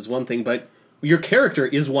strategies is one thing, but your character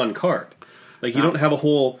is one card. Like, you don't have a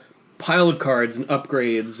whole pile of cards and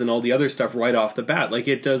upgrades and all the other stuff right off the bat. Like,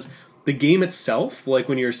 it does... The game itself, like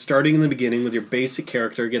when you're starting in the beginning with your basic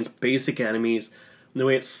character against basic enemies, and the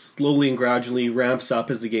way it slowly and gradually ramps up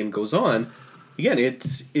as the game goes on, again,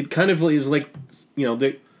 it kind of is like, you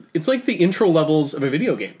know, it's like the intro levels of a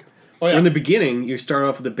video game. Oh, yeah. Where in the beginning, you start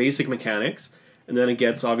off with the basic mechanics, and then it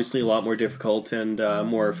gets obviously a lot more difficult and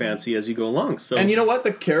more fancy as you go along. So, And you know what?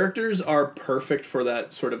 The characters are perfect for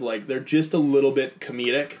that sort of like, they're just a little bit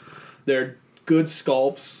comedic. They're good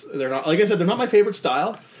sculpts. They're not, like I said, they're not my favorite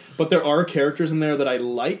style, but there are characters in there that I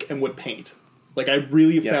like and would paint. Like, I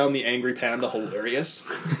really found the Angry Panda hilarious.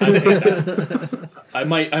 I hate that. I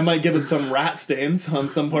might give it some rat stains on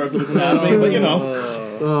some parts of his anatomy, but you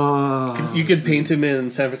know. You could paint him in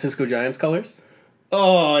San Francisco Giants colors.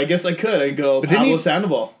 Oh, I guess I could. I'd go Pablo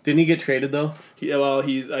Sandoval. Didn't he get traded though?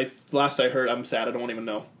 Last I heard, I'm sad. I don't even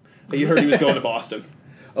know. You heard he was going to Boston.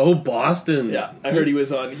 Oh, Boston. Yeah, I heard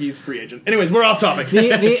he's free agent. Anyways, we're off topic.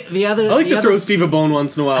 The other, I like to throw Steve a bone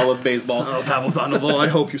once in a while with baseball. Oh, Pablo Sandoval, I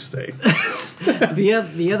hope you stay.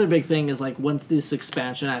 the other big thing is like once this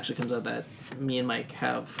expansion actually comes out that me and Mike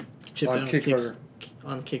have chipped On in Kickstarter.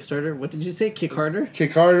 on Kickstarter. What did you say? Kick harder?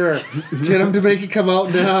 Kick harder. Get him to make it come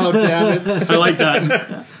out now, damn it. I like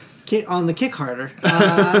that. On the Kick harder.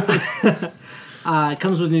 It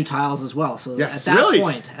comes with new tiles as well. So Yes. at that Really?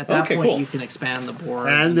 point, cool. you can expand the board.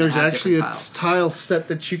 And there's have actually a different tiles. tile set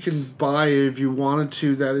that you can buy if you wanted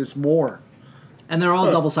to that is more. And they're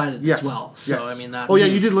all double-sided Yes. as well. So, yes. I mean, that's... Oh, yeah,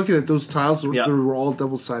 you did look at it. Those tiles Yeah. they were all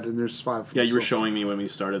double-sided, and there's 5. Yeah, you were showing me when we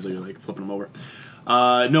started, so you're like flipping them over.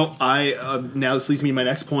 Now this leads me to my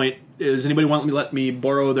next point. Does anybody want to let me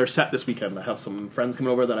borrow their set this weekend? I have some friends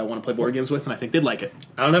coming over that I want to play board games with, and I think they'd like it.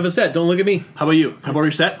 I don't have a set. Don't look at me. How about you? Can I borrow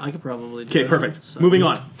your set? I could probably do Okay, it. perfect. So- Moving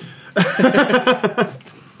on.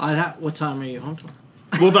 What time are you home tomorrow?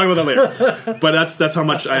 We'll talk about that later. But that's how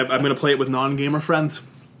much I'm going to play it with non-gamer friends.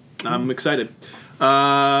 I'm excited.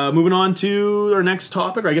 Moving on to our next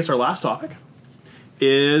topic, or I guess our last topic,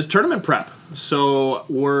 is tournament prep. So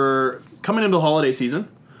we're coming into the holiday season.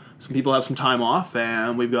 Some people have some time off,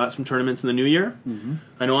 and we've got some tournaments in the new year. Mm-hmm.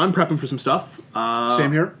 I know I'm prepping for some stuff.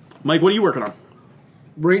 Same here. Mike, what are you working on?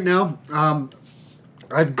 Right now,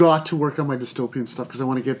 I've got to work on my dystopian stuff because I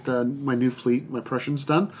want to get my new fleet, my Prussians,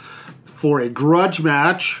 done for a grudge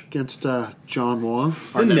match against John Wong,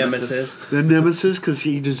 The nemesis. the nemesis, because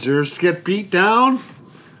he deserves to get beat down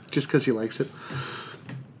just because he likes it.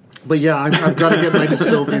 But yeah, I've got to get my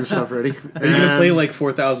dystopian stuff ready. Are you going to play like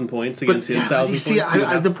 4,000 points against his 1,000 you see,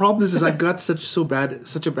 points? the problem is I've got such a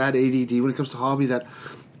bad ADD when it comes to hobby that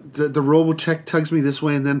the Robotech tugs me this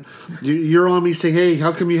way, and then you're on me saying, "Hey,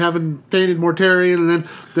 how come you haven't painted Mortarion?" And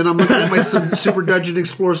then I'm looking at my Super Dungeon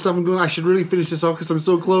Explorer stuff and going, "I should really finish this off because I'm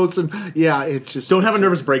so close." And yeah, it's just Don't have a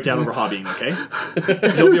nervous breakdown over hobbying,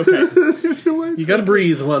 okay? You'll be okay. You got to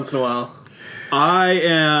breathe once in a while. I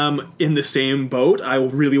am in the same boat. I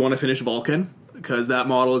really want to finish Vulcan because that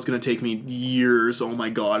model is going to take me years. Oh my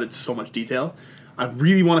god, it's so much detail. I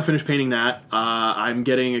really want to finish painting that. I'm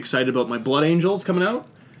getting excited about my Blood Angels coming out.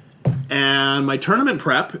 And my tournament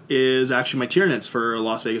prep is actually my Tyranids for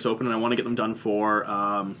Las Vegas Open, and I want to get them done for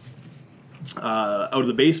Out of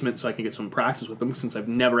the Basement so I can get some practice with them since I've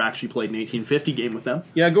never actually played an 1850 game with them.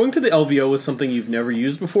 Yeah, going to the LVO with something you've never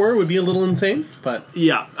used before would be a little insane, but...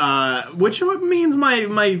 Yeah, which means my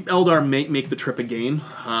Eldar may make the trip again.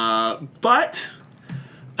 But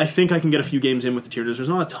I think I can get a few games in with the Tyranids. There's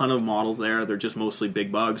not a ton of models there. They're just mostly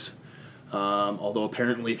big bugs. Although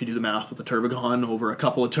apparently if you do the math with the Turbogon over a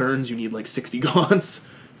couple of turns, you need like 60 gaunts.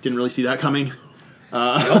 Didn't really see that coming.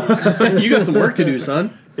 You got some work to do,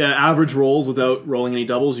 son. Yeah, average rolls without rolling any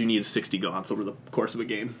doubles, you need 60 gaunts over the course of a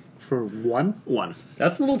game. for one. One.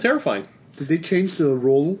 That's a little terrifying. Did they change the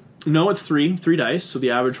roll? No, it's three dice. So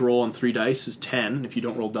the average roll on 3 dice is 10 if you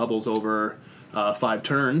don't roll doubles over 5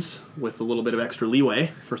 turns with a little bit of extra leeway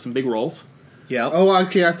for some big rolls. Yeah. Oh,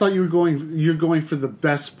 okay. I thought you're going for the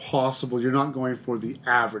best possible. You're not going for the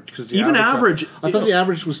average because Even average- I thought the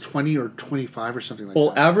average was 20 or 25 or something like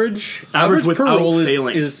Well, that. average Average per without roll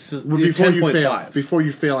failing. is Before you fail, 10.5. before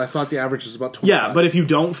you fail, I thought the average was about 25. Yeah, but if you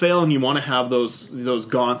don't fail and you want to have those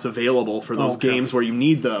gaunts available for those Okay. games where you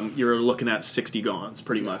need them, you're looking at 60 gaunts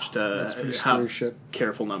pretty much to That's pretty scary have shit.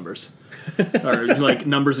 careful numbers. Or like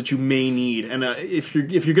numbers that you may need. And if you're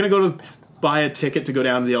going to go to buy a ticket to go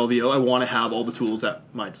down to the LVO, I want to have all the tools at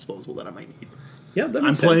my disposal that I might need. Yeah, that I'm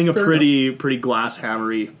makes playing sense. a Fair pretty glass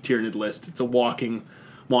hammery Tyranid list. It's a walking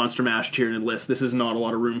Monster Mash Tyranid list. This is not a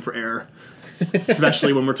lot of room for error.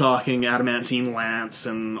 Especially when we're talking Adamantine Lance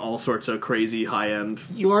and all sorts of crazy high-end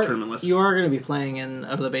tournament lists. You are going to be playing in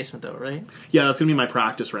Out of the Basement, though, right? Yeah, that's going to be my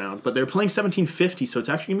practice round. But they're playing 1750, so it's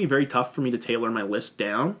actually going to be very tough for me to tailor my list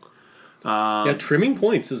down. Yeah, trimming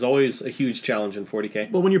points is always a huge challenge in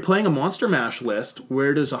 40k. Well, when you're playing a Monster Mash list,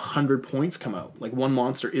 where does 100 points come out? Like, one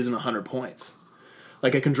monster isn't 100 points.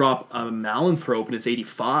 Like, I can drop a Malanthrope and it's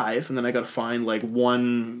 85, and then I got to find, like,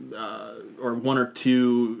 one or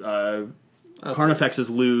two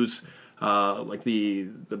Carnifexes lose, like, the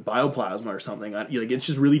Bioplasma or something. Like, it's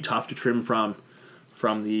just really tough to trim from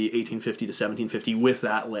the 1850 to 1750 with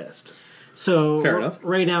that list. So, Fair enough.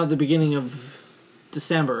 right now, at the beginning of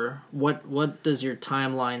December, what does your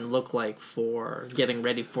timeline look like for getting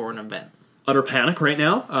ready for an event? utter panic right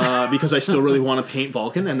now because I still really want to paint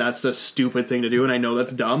Vulcan, and that's a stupid thing to do, and I know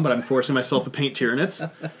that's dumb, but I'm forcing myself to paint Tyranids.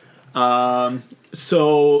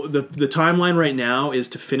 So the timeline right now is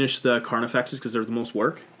to finish the Carnifexes because they're the most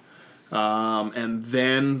work. And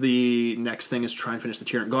then the next thing is try and finish the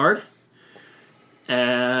Tyrant Guard.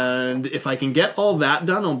 And if I can get all that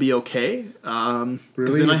done, I'll be okay.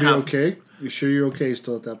 Really? Then You'll be okay? You sure you're okay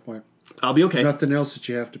still at that point? I'll be okay. Nothing else that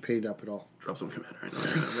you have to paint up at all? Drop some commander.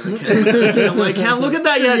 I can't look at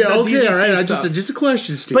that yet. Yeah, That's okay, all right. stuff. Just a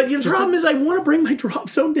question, Steve. But the problem is I want to bring my drop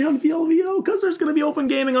zone down to the LVO because there's going to be open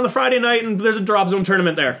gaming on the Friday night and there's a drop zone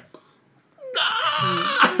tournament there.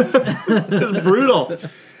 It's just brutal.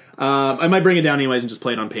 I might bring it down anyways and just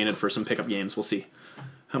play it unpainted for some pickup games. We'll see.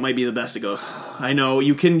 That might be the best it goes. I know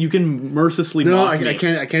you can mercilessly. No, mock me. I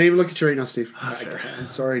can't even look at you right now, Steve. I'm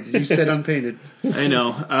sorry. You said unpainted. I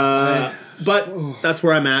know, but that's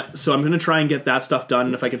where I'm at. So I'm going to try and get that stuff done.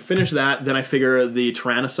 And if I can finish that, then I figure the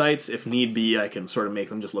Tyrannocytes, if need be, I can sort of make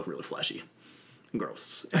them just look really fleshy and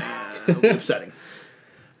gross, and upsetting.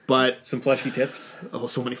 But Some fleshy tips. oh,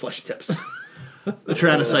 so many fleshy tips. The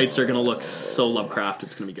Tyrannocytes are going to look so Lovecraft.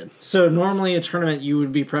 It's going to be good. So normally a tournament you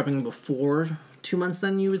would be prepping before 2 months,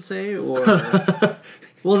 then you would say, or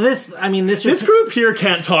well, this This group here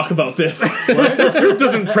can't talk about this. This group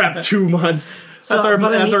doesn't prep 2 months. That's our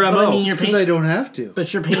MO. you're Because I don't have to.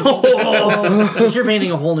 but you're painting. But you're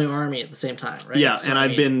painting a whole new army at the same time, right? Yeah, So, and I I've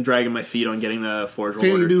mean, been dragging my feet on getting the Forge Painting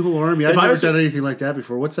a ordered. new whole army. I've I never was- done anything like that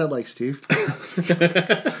before. What's that like, Steve?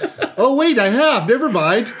 Oh, wait, I have. Never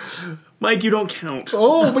mind. Mike, you don't count.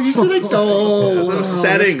 Oh, but you said I'm so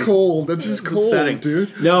upsetting. That's cold. That's just cold, Upsetting.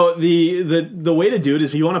 dude. No, the way to do it is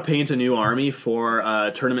if you want to paint a new army for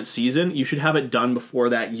tournament season, you should have it done before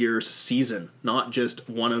that year's season, not just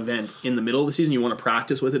one event in the middle of the season. You want to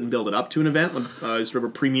practice with it and build it up to an event, sort of a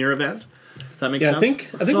premier event. That makes Yeah,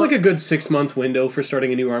 sense. I think like a good 6-month window for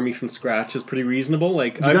starting a new army from scratch is pretty reasonable.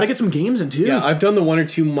 Like you got to get some games in too. Yeah, I've done the 1 or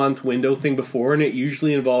 2 month window thing before, and it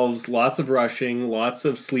usually involves lots of rushing, lots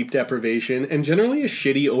of sleep deprivation, and generally a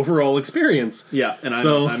shitty overall experience. Yeah, and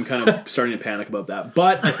So- I'm kind of starting to panic about that.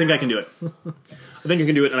 But I think I can do it. I think I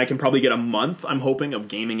can do it, and I can probably get a month, I'm hoping, of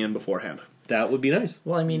gaming in beforehand. That would be nice.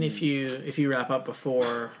 well, I mean, if you wrap up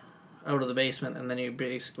before Out of the Basement, and then you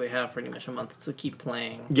basically have pretty much a month to keep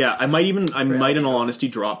playing. Yeah, I might in all honesty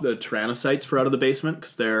drop the Tyrannocytes for Out of the Basement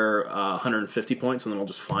because they're 150 points, and then I'll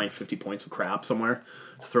just find 50 points of crap somewhere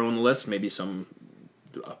to throw in the list. Maybe some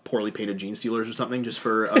poorly painted Gene Stealers or something just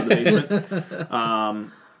for Out of the Basement.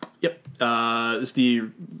 Yep.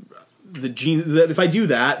 If I do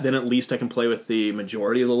that, then at least I can play with the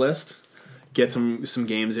majority of the list, get some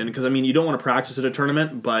games in. Because I mean, you don't want to practice at a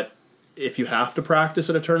tournament, but if you have to practice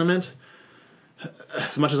at a tournament,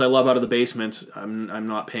 as much as I love Out of the Basement, I'm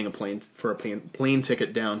not paying a plane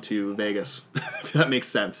ticket down to Vegas. If that makes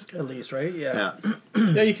sense. At least, right? Yeah.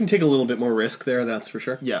 Yeah, Yeah, you can take a little bit more risk there, that's for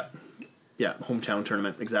sure. yeah, yeah. Hometown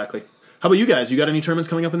tournament, exactly. How about you guys? You got any tournaments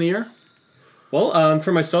coming up in the year? Well,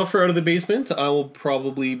 for myself, for Out of the Basement, I will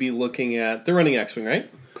probably be looking at... They're running X-Wing, right?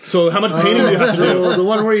 So how much painting do you have to do? So the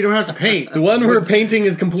one where you don't have to paint. The one where painting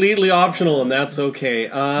is completely optional, and that's okay.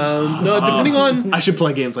 No, depending on... I should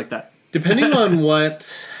play games like that. Depending on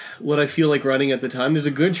what I feel like running at the time, there's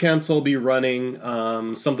a good chance I'll be running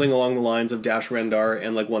something along the lines of Dash Rendar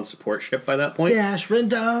and like one support ship by that point. Dash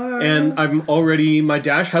Rendar. And my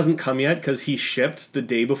Dash hasn't come yet because he shipped the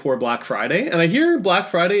day before Black Friday, and I hear Black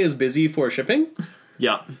Friday is busy for shipping,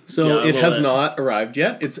 Yeah. so Yeah, a it little has bit. not arrived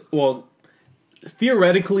yet.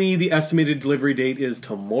 Theoretically, the estimated delivery date is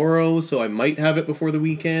tomorrow, so I might have it before the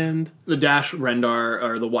weekend. The Dash Rendar,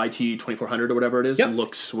 or the YT 2400 or whatever it is, Yep.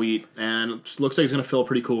 looks sweet, and it looks like he's going to fill a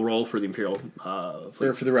pretty cool role for the Imperial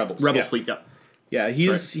fleet. For the Rebels. Rebel yeah. fleet, yeah. Yeah,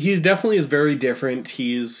 he's definitely is very different.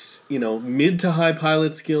 He's, mid to high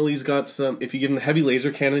pilot skill. He's got some... If you give him the heavy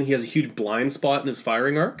laser cannon, he has a huge blind spot in his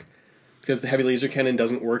firing arc, because the heavy laser cannon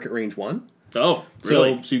doesn't work at range 1. Oh,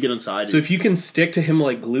 really? So you get inside. So if you can stick to him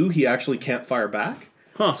like glue, he actually can't fire back.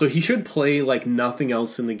 Huh. So he should play like nothing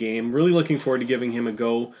else in the game. Really looking forward to giving him a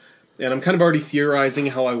go. And I'm kind of already theorizing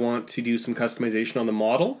how I want to do some customization on the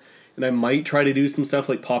model. And I might try to do some stuff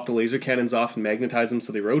like pop the laser cannons off and magnetize them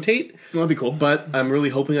so they rotate. That'd be cool. But I'm really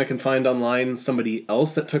hoping I can find online somebody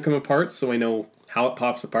else that took him apart so I know how it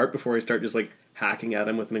pops apart before I start just like hacking at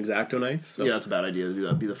him with an X-Acto knife. So Yeah, that's a bad idea to do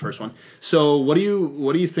that. Be the first one. So what are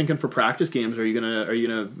you thinking for practice games? Are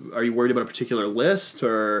you worried about a particular list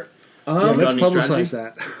or? Yeah, let's any publicize strategy?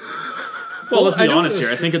 that. Well, let's I be don't- honest here.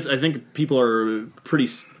 I think people are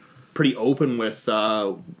pretty open with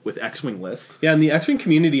X-wing lists. Yeah, in the X-Wing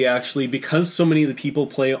community, actually, because so many of the people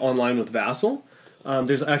play online with Vassal,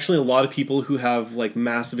 there's actually a lot of people who have like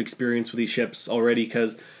massive experience with these ships already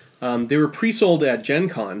because they were pre-sold at Gen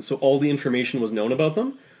Con, so all the information was known about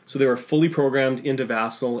them. So they were fully programmed into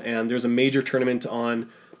Vassal, and there's a major tournament on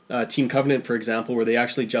Team Covenant, for example, where they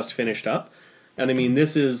actually just finished up. And I mean,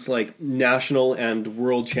 this is like national and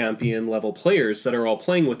world champion level players that are all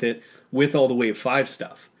playing with it with all the Wave 5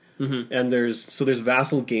 stuff. Mm-hmm. And there's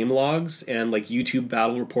Vassal game logs and like YouTube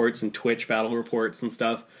battle reports and Twitch battle reports and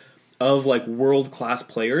stuff of like world class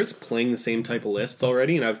players playing the same type of lists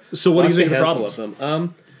already. And So what do you think the handful problems? of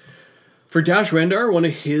them. For Dash Rendar, one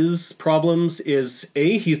of his problems is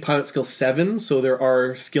he's pilot skill 7, so there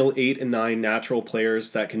are skill 8 and 9 natural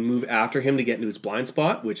players that can move after him to get into his blind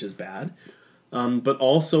spot, which is bad. But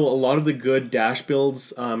also, a lot of the good Dash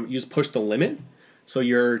builds use push the limit, so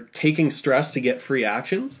you're taking stress to get free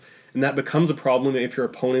actions, and that becomes a problem if your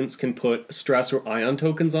opponents can put stress or ion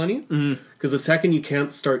tokens on you, because the second you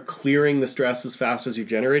can't start clearing the stress as fast as you're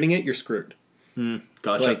generating it, you're screwed.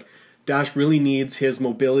 Gotcha. Like, Dash really needs his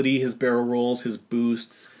mobility, his barrel rolls, his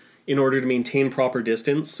boosts, in order to maintain proper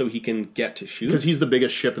distance so he can get to shoot. Because he's the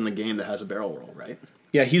biggest ship in the game that has a barrel roll, right?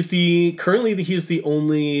 Yeah, he's the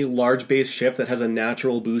only large base ship that has a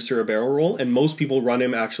natural boost or a barrel roll, and most people run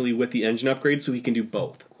him actually with the engine upgrade so he can do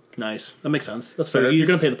both. Nice. That makes sense. That's So fair. If you're he's-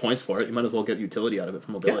 going to pay the points for it, you might as well get utility out of it for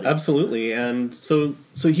Yeah, mobility. absolutely. And so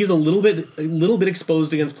he's a little bit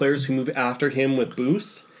exposed against players who move after him with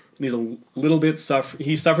boost. And he's a little bit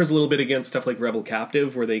he suffers a little bit against stuff like Rebel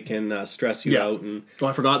Captive, where they can stress you out and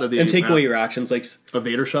I forgot that take away your actions, like a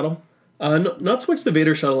Vader shuttle. not so much the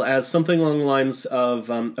Vader shuttle as something along the lines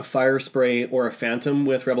of a fire spray or a phantom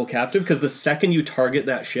with Rebel Captive, because the second you target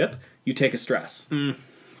that ship, you take a stress.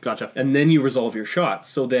 Gotcha. And then you resolve your shots.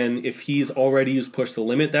 So then if he's already used push the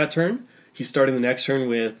limit that turn, he's starting the next turn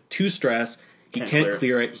with 2 stress. He can't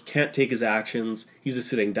clear it. He can't take his actions. He's a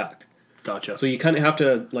sitting duck. Gotcha. So you kind of have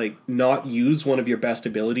to like not use one of your best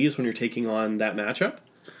abilities when you're taking on that matchup.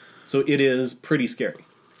 So it is pretty scary.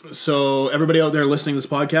 So everybody out there listening to this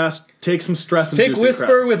podcast, take some stress and Take do some Whisper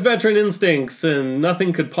crap. with veteran instincts, and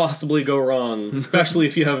nothing could possibly go wrong. Especially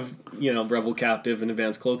if you have, Rebel Captive and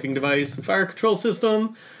Advanced Cloaking Device and Fire Control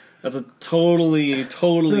System. That's a totally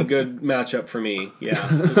good matchup for me.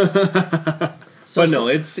 Yeah. But no,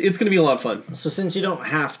 it's going to be a lot of fun. So since you don't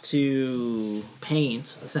have to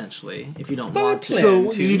paint, essentially, if you don't But want to,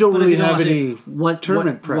 So you don't but if really you don't have want to, any what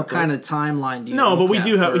tournament prep, What kind of timeline do you? No, but look we at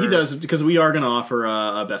do have. for- He does, because we are going to offer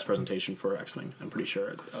a best presentation for X-Wing. I'm pretty sure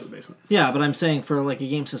out of the basement. Yeah, but I'm saying for like a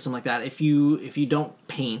game system like that, if you don't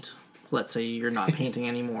paint, let's say you're not painting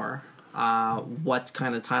anymore, what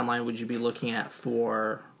kind of timeline would you be looking at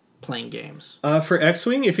for playing games? For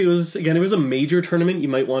X-Wing, if it was a major tournament, you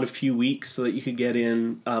might want a few weeks so that you could get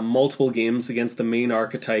in multiple games against the main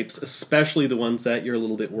archetypes, especially the ones that you're a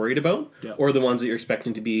little bit worried about, or the ones that you're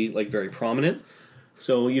expecting to be like very prominent.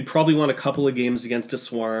 So you'd probably want a couple of games against a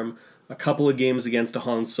Swarm, a couple of games against a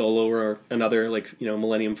Han Solo or another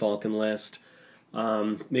Millennium Falcon list,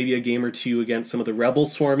 maybe a game or two against some of the Rebel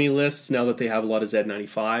Swarmy lists now that they have a lot of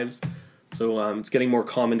Z95s. So it's getting more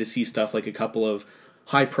common to see stuff like a couple of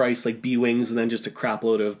high price like B-Wings and then just a crap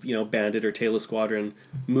load of Bandit or Taylor Squadron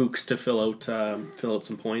mooks to fill out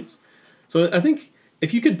some points. So I think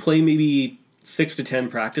if you could play maybe 6 to 10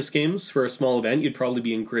 practice games for a small event, you'd probably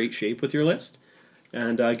be in great shape with your list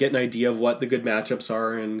and get an idea of what the good matchups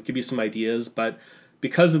are and give you some ideas. But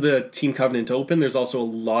because of the Team Covenant Open, there's also a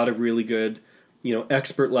lot of really good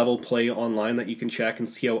expert level play online that you can check and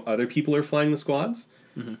see how other people are flying the squads.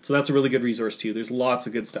 Mm-hmm. So that's a really good resource too. There's lots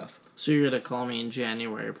of good stuff. So you're gonna call me in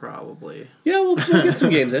January, probably. Yeah, we'll get some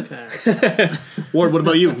games in. Ward, what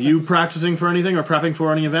about you? You practicing for anything or prepping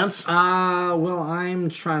for any events? Well, I'm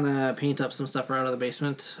trying to paint up some stuff right out of the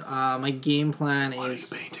basement. My game plan is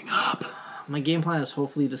Painting up. my game plan is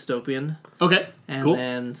hopefully dystopian, Okay, and cool.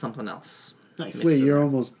 then something else. Nice. Wait, you're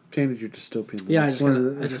almost painted your dystopian. Yeah, That's one of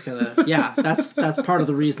the- I just gotta. Yeah, that's part of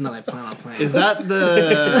the reason that I plan on playing. Is that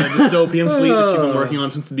the dystopian fleet that you've been working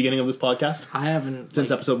on since the beginning of this podcast? I haven't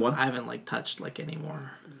Since episode 1? I haven't touched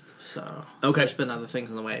anymore. So Okay. there's been other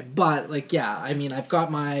things in the way, but I mean, I've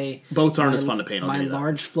got my Boats aren't as fun to paint. I'll my give you that.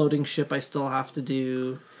 large floating ship. I still have to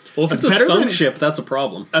do. Well, if it's That's a better sunk than- ship, that's a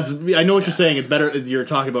problem. I know what you're saying. It's better. You're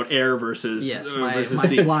talking about air versus Yes, versus my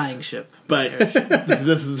sea. flying ship. But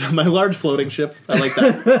this is my large floating ship. I like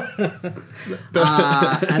that.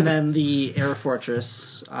 And then the air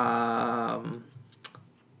fortress,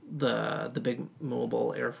 the big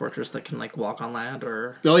mobile air fortress that can walk on land,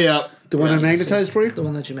 or Oh yeah, the one I Yeah, magnetized for you. the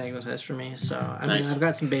one that you magnetized for me. So I Nice. mean, I've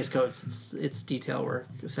got some base coats. It's detail work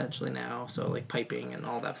essentially now. So piping and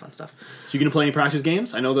all that fun stuff. So you gonna play any practice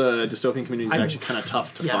games? I know the dystopian community is I'm- actually kind of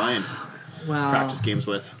tough to yeah. find. Well, practice games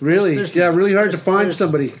with. Really? There's- yeah, really hard to there's- find there's-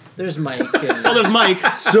 somebody. There's Mike. And, Oh, there's Mike.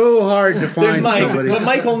 So hard to There's find Mike. somebody. But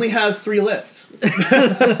Mike only has 3 lists.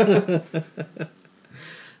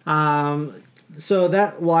 so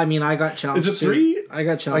that, well, I mean, I got challenged. Is it too. 3? I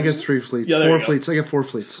got I challenged. get 3 fleets. Yeah, there 4 you go. fleets. I get 4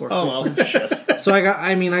 fleets. Four Oh, fleets. well, shit. So I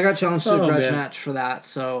got challenged to a Oh, grudge man. match for that.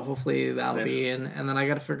 So hopefully that'll be in, and then I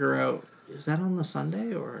got to figure out, is that on the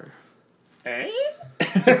Sunday or Eh?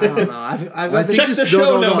 I don't know. I've I got think Check this, the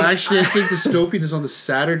show no, notes. actually, I think Dystopian is on the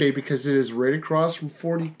Saturday because it is right across from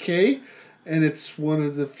 40K, and it's one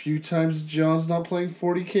of the few times John's not playing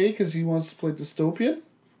 40K because he wants to play Dystopian.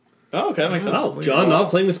 Oh, okay, that makes sense. Oh, John not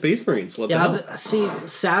playing the Space Marines. What the yeah. hell? See,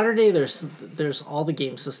 Saturday there's all the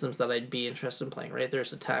game systems that I'd be interested in playing. Right,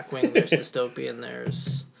 there's Attack Wing, there's Dystopian,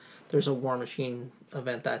 there's a War Machine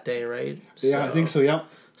event that day. Right. Yeah, I think so. Yeah.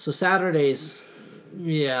 So Saturdays,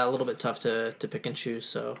 yeah, a little bit tough to pick and choose.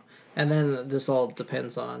 So, and then this all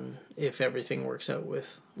depends on if everything works out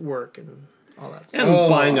with work and all that And stuff.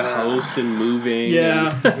 buying a house and moving.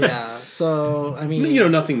 Yeah. Yeah. So I mean,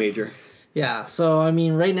 And, nothing major. yeah. So I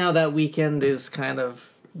mean, right now that weekend is kind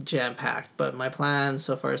of jam packed. But my plan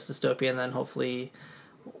so far is Dystopia, and then hopefully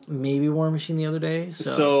maybe War Machine the other day.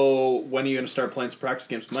 So when are you going to start playing some practice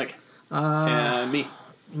games with Mike? And me.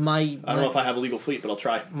 I I don't know if I have a legal fleet, but I'll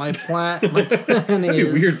try. my plan is That'd be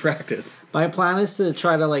weird practice. My plan is to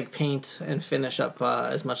try to like paint and finish up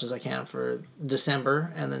as much as I can for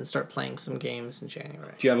December, and then start playing some games in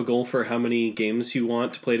January. Do you have a goal for how many games you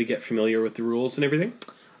want to play to get familiar with the rules and everything?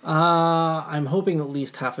 I'm hoping at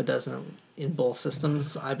least half a dozen in both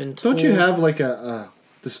systems. I've been told. Don't you have like a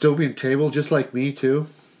Dystopian table just like me too?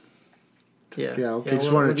 Yeah. Yeah, okay,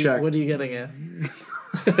 just wanted to check. What are you getting at?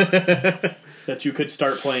 That you could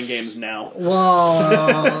start playing games now.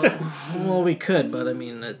 Well, we could, but I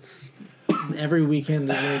mean, it's every weekend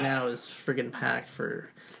right now is friggin' packed for.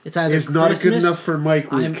 It's either It's not Christmas, good enough for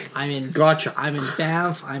Mike week. I'm in. Gotcha. I'm in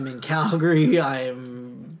Banff. I'm in Calgary.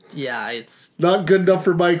 It's Not good enough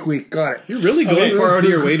for Mike week. Got it. You're really going Okay. far out of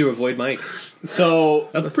your way to avoid Mike. So,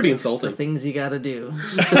 That's pretty the insulting. things you got to do.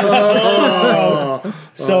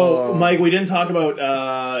 Mike, we didn't talk about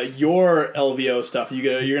your LVO stuff.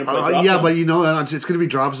 You're gonna play Drop Yeah, Zone? but it's going to be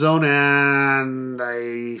Drop Zone, and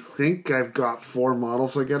I think I've got 4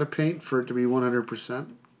 models I got to paint for it to be 100%.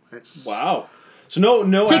 It's, Wow. So no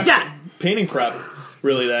Take actual that! painting prep,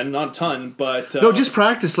 really. Then not a ton, but No, just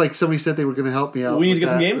practice. Like somebody said, they were going to help me out. we need with to get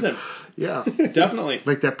some that. games in. Yeah, Definitely.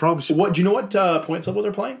 like that promise. What do you know? What points level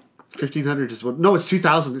they're playing 1,500 is what? No, it's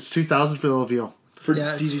 2,000. It's 2,000 for the LVO. for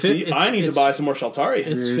Yeah, it's DZC? it's- I need to it's- buy some more Sheltari.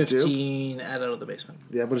 It's You do? 15 out of the basement.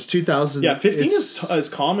 Yeah, but it's 2,000. Yeah, 15 It's- is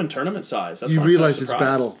common tournament size. That's you why I'm realize kinda it's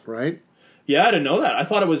surprised. battle, right? Yeah, I didn't know that. I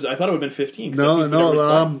thought it would have been 15. 'cause that No, seems to be what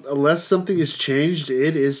everybody's playing. unless something has changed,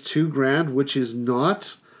 it is $2,000, which is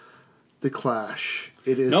not the Clash.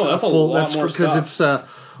 It is No, that's a lot more because stuff.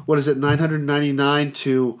 it's what is it, 999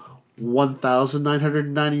 to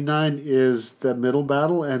 1,999 is the middle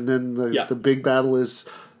battle, and then the big battle is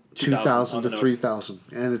 2,000 on to the nose. 3,000,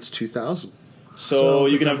 and it's 2,000. So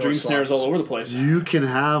you it's can on have dream both snares slots. all over the place. You can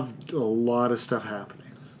have a lot of stuff happening.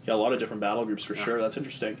 Yeah, a lot of different battle groups for sure. That's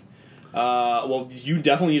interesting. Well, you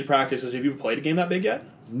definitely need to practice. Have you played a game that big yet?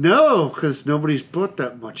 No, because nobody's bought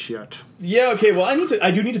that much yet. Yeah. Okay. Well,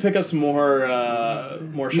 I do need to pick up some more.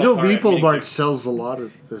 More. You know, Sheltari Meeple meeting Mart teams. sells a lot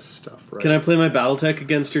of this stuff, right? Can I play my Battletech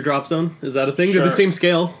against your Drop Zone? Is that a thing? They're Sure. the same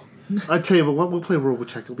scale. I tell you what, we'll play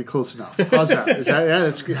Robotech. It'll be close enough. How's that? Is that yeah?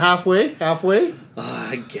 It's halfway.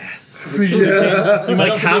 I guess. Yeah.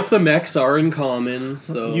 Like half the mechs are in common,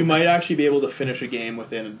 so You might actually be able to finish a game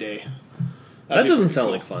within a day. that doesn't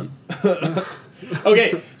sound like fun.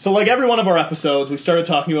 Okay, so like every one of our episodes, we started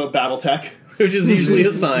talking about BattleTech. Which is usually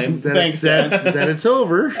a sign. Thanks, Dan. Then it's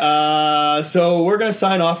over. So we're going to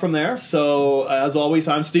sign off from there. So as always,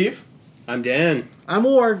 I'm Steve. I'm Dan. I'm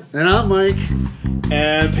Ward. And I'm Mike.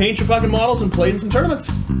 And paint your fucking models and play in some tournaments.